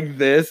like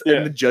this, Yeah.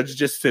 and the judge is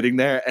just sitting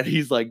there and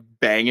he's like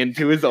banging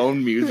to his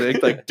own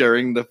music like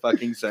during the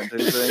fucking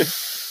sentencing.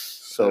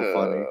 So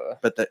funny.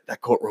 But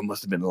that courtroom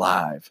must have been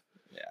live.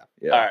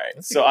 Yeah. All right.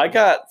 So I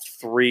got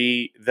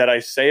 3 that I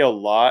say a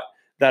lot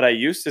that I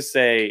used to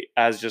say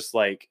as just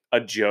like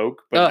a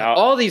joke, but now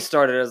all these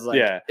started as like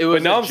yeah, it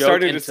was but now a I'm joke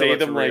starting to until say it's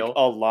them real. like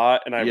a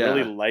lot, and I Yeah.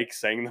 really like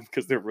saying them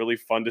because they're really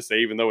fun to say,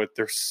 even though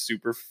they're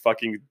super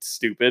fucking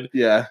stupid.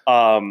 Yeah.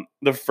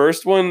 The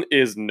first one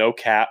is no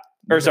cap.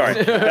 Or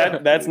sorry,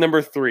 that's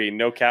number 3.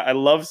 No cap. I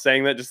love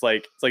saying that. Just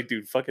like it's like,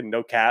 dude, fucking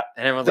no cap.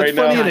 and everyone's That's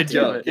like, funny "God in a damn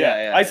joke. it."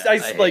 Yeah, I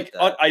hate like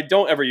that. I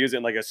don't ever use it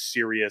in like a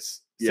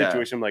serious Yeah.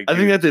 situation. I'm like, I dude,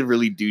 think that's a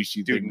really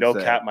douchey dude, thing. no to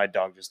say. cap. My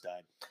dog just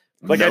died.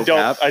 Like No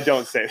cap? I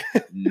don't say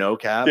that. No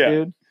cap, Yeah.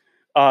 dude.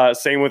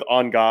 Same with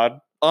on God.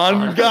 On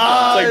On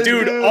God. It's like,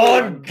 dude,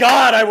 on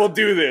God, I will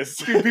do this.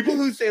 Dude, people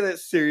who say that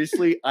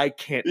seriously, I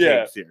can't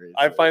Yeah. take seriously.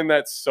 I find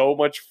that so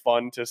much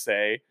fun to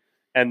say.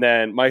 And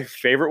then my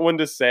favorite one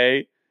to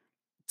say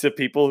to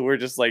people who are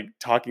just like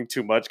talking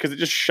too much because it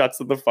just shuts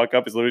them the fuck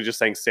up is literally just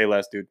saying say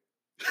less, dude.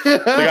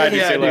 I do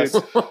say less.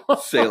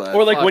 Say less.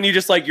 Or like Fuck. when you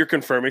just like you're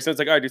confirming something, it's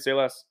like, all right, dude, say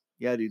less.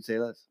 Yeah, dude, say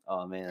less.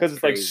 Oh man, Because that's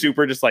it's like crazy.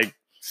 super just like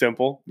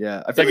simple. Yeah.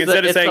 I It's feel like like, instead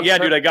of it's saying, the yeah,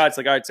 per- dude, I got it, it's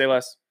like, all right, say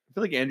less.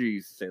 Andrew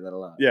used to say that a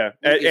lot. Yeah.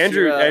 Lucas,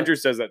 Andrew you're, Andrew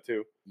says that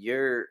too.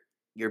 Your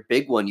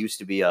big one used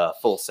to be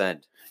full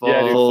send.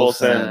 Yeah, dude, full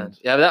send.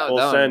 Yeah, that Full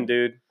that send, one,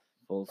 dude.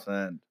 Full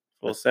send.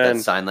 Full That's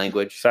send. sign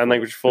language. Sign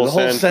language full the whole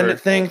send. send for- it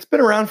thing, it's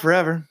been around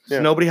forever. So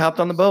Yeah. nobody hopped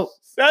on the boat.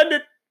 Send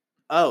it.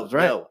 Oh, That's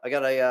right. no, I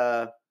got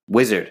a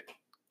wizard.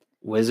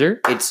 Wizard.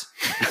 It's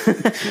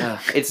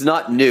it's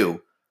not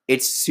new,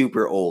 It's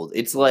super old.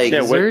 It's like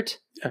Yeah, Wizard?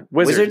 Yeah,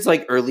 wizard. Wizards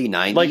like early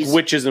 90s. Like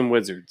witches and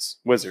wizards.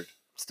 Wizard.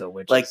 Still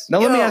witches. Like Now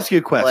let me yo, ask you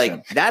a question.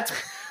 Like that's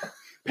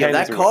yeah,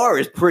 that Pens are- car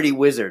is pretty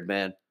wizard,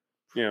 man.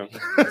 Yeah.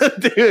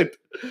 Dude,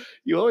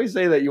 you always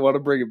say that you want to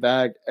bring it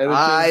back, and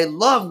I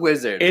love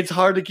wizard. it's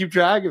hard to keep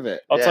track of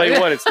it. I'll Yeah. tell you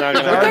what, it's not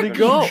It's gonna hard to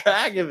happen. keep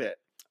track of it.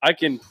 I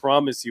can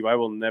promise you I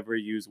will never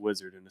use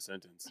wizard in a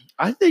sentence.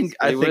 I think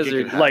it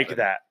wizard. could Like happen.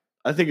 that.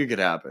 I think it could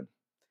happen.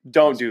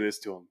 Don't do this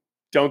to him.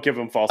 Don't give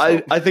him false I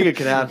hope. think it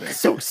could happen.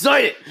 so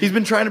excited. He's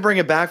been trying to bring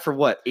it back for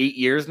what, 8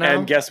 years now,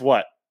 And guess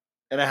what?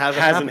 and it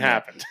Hasn't hasn't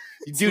happened.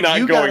 Dude, It's not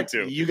you going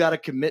gotta, to. You got to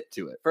commit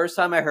to it. First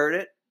time I heard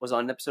it was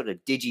on an episode of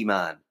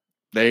Digimon.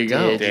 There you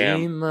go. Damn.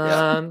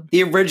 Digimon.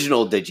 The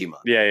original Digimon.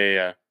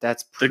 Yeah.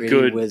 That's The pretty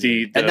good, wizard.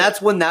 the And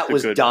that's when that the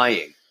was good-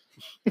 dying.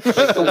 It was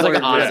like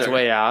word on its wizard.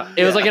 way out.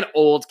 It was like an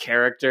old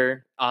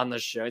character on the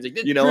show. He's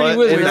like, You know pretty what?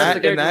 wizard. In That's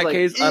that, the in that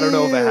character's case, I don't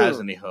know if it has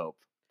 "Ew." any hope.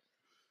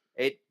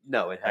 It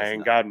I has ain't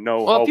not. got no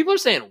like, well, hope. people are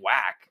saying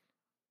whack.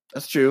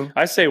 That's true.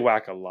 I say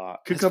whack a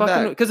lot. Could come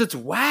back. Because it's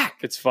whack.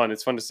 It's fun.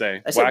 It's fun to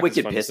say. I said Whack is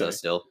wicked fun to pissa say.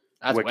 still.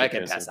 That's Wicked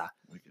wicked pissa. pissa.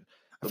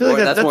 I feel like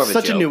That's that's more of a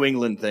such a joke. New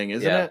England thing,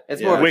 isn't Yeah, it?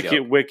 it's more of a Wicked,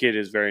 joke. wicked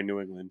is very New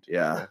England.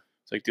 Yeah.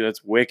 It's like, dude,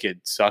 that's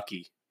wicked,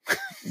 sucky.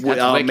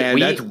 Oh wicked. man,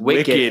 We that's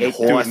wicked wicked. hate-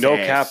 horse Dude, no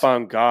ass. cap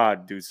on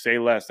God, dude. Say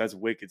less. That's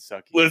wicked,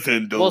 sucky.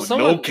 Listen, dude, Well, no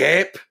someone-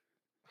 cap.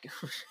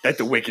 That's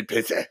the wicked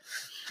pizza.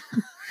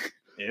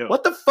 Ew.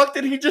 What the fuck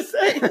did he just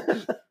say? Something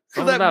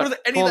that- about what does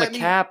any of pulling that a mean?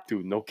 cap.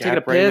 Dude, no Taking a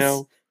cap right piss.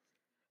 now.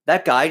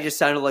 That guy just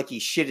sounded like he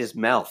shit his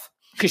mouth.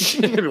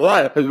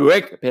 What?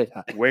 Wicked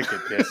pissa. Wicked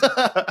piss.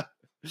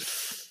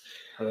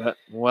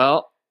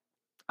 Well,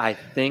 I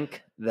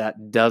think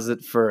that does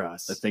it for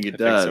us. I think it I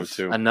does. think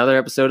so too. Another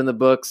episode in the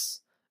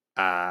books.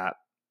 I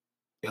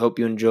hope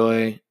you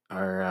enjoy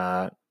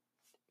our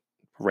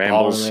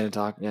Rambles. ball-related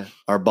talk. Yeah.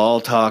 Our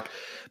ball talk.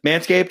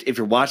 Manscaped, if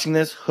you're watching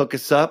this, hook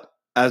us up.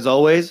 As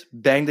always,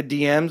 bang the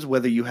DMs,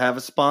 whether you have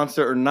a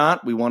sponsor or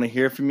not. We want to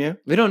hear from you.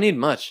 We don't need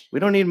much. We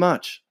don't need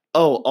much.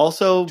 Oh,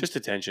 also, Just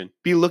attention.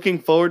 be looking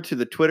forward to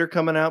the Twitter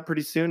coming out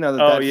pretty soon now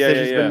that Oh, that yeah,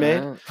 decision's yeah, been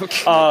made.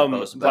 Post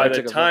about By it.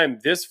 the time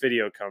this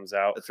video comes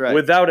out, That's right.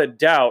 without a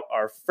doubt,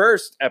 our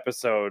first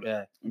episode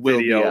Yeah. Will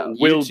be video out.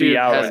 will be YouTube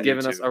out. has on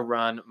given us YouTube. a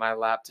run. My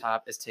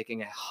laptop is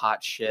taking a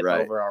hot shit Right.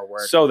 over our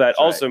work. So that That's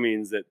also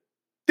means that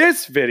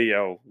this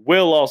video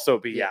will also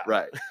be Yeah. out.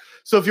 Right.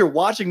 So if you're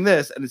watching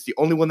this and it's the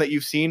only one that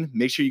you've seen,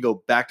 make sure you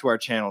go back to our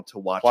channel to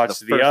watch Watch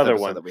the the first other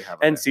episode one that we have.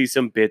 And see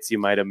some bits you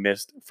might have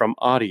missed from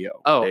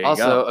audio. Oh, There you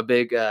also go. a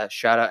big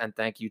shout out and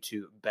thank you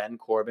to Ben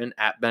Corbin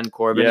at Ben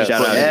Corbin. Yeah, He's shout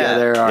putting out.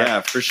 together our,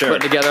 Yeah, for sure.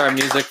 putting together our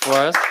music for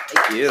us.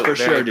 Thank you. For Very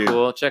sure, dude.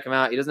 cool. Check him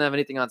out. He doesn't have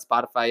anything on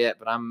Spotify yet,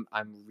 but I'm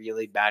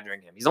really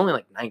badgering him. He's only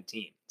like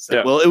 19. So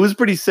Yeah. Well, it was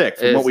pretty sick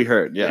from Is- what we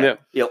heard. Yeah. Yeah.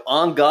 Yo,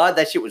 on God,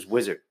 that shit was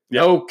wizard.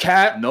 no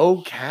cap.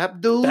 No cap,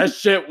 dude. That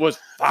shit was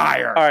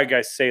fire. All right,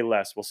 guys, say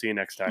less. We'll see you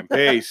next time.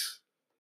 Peace.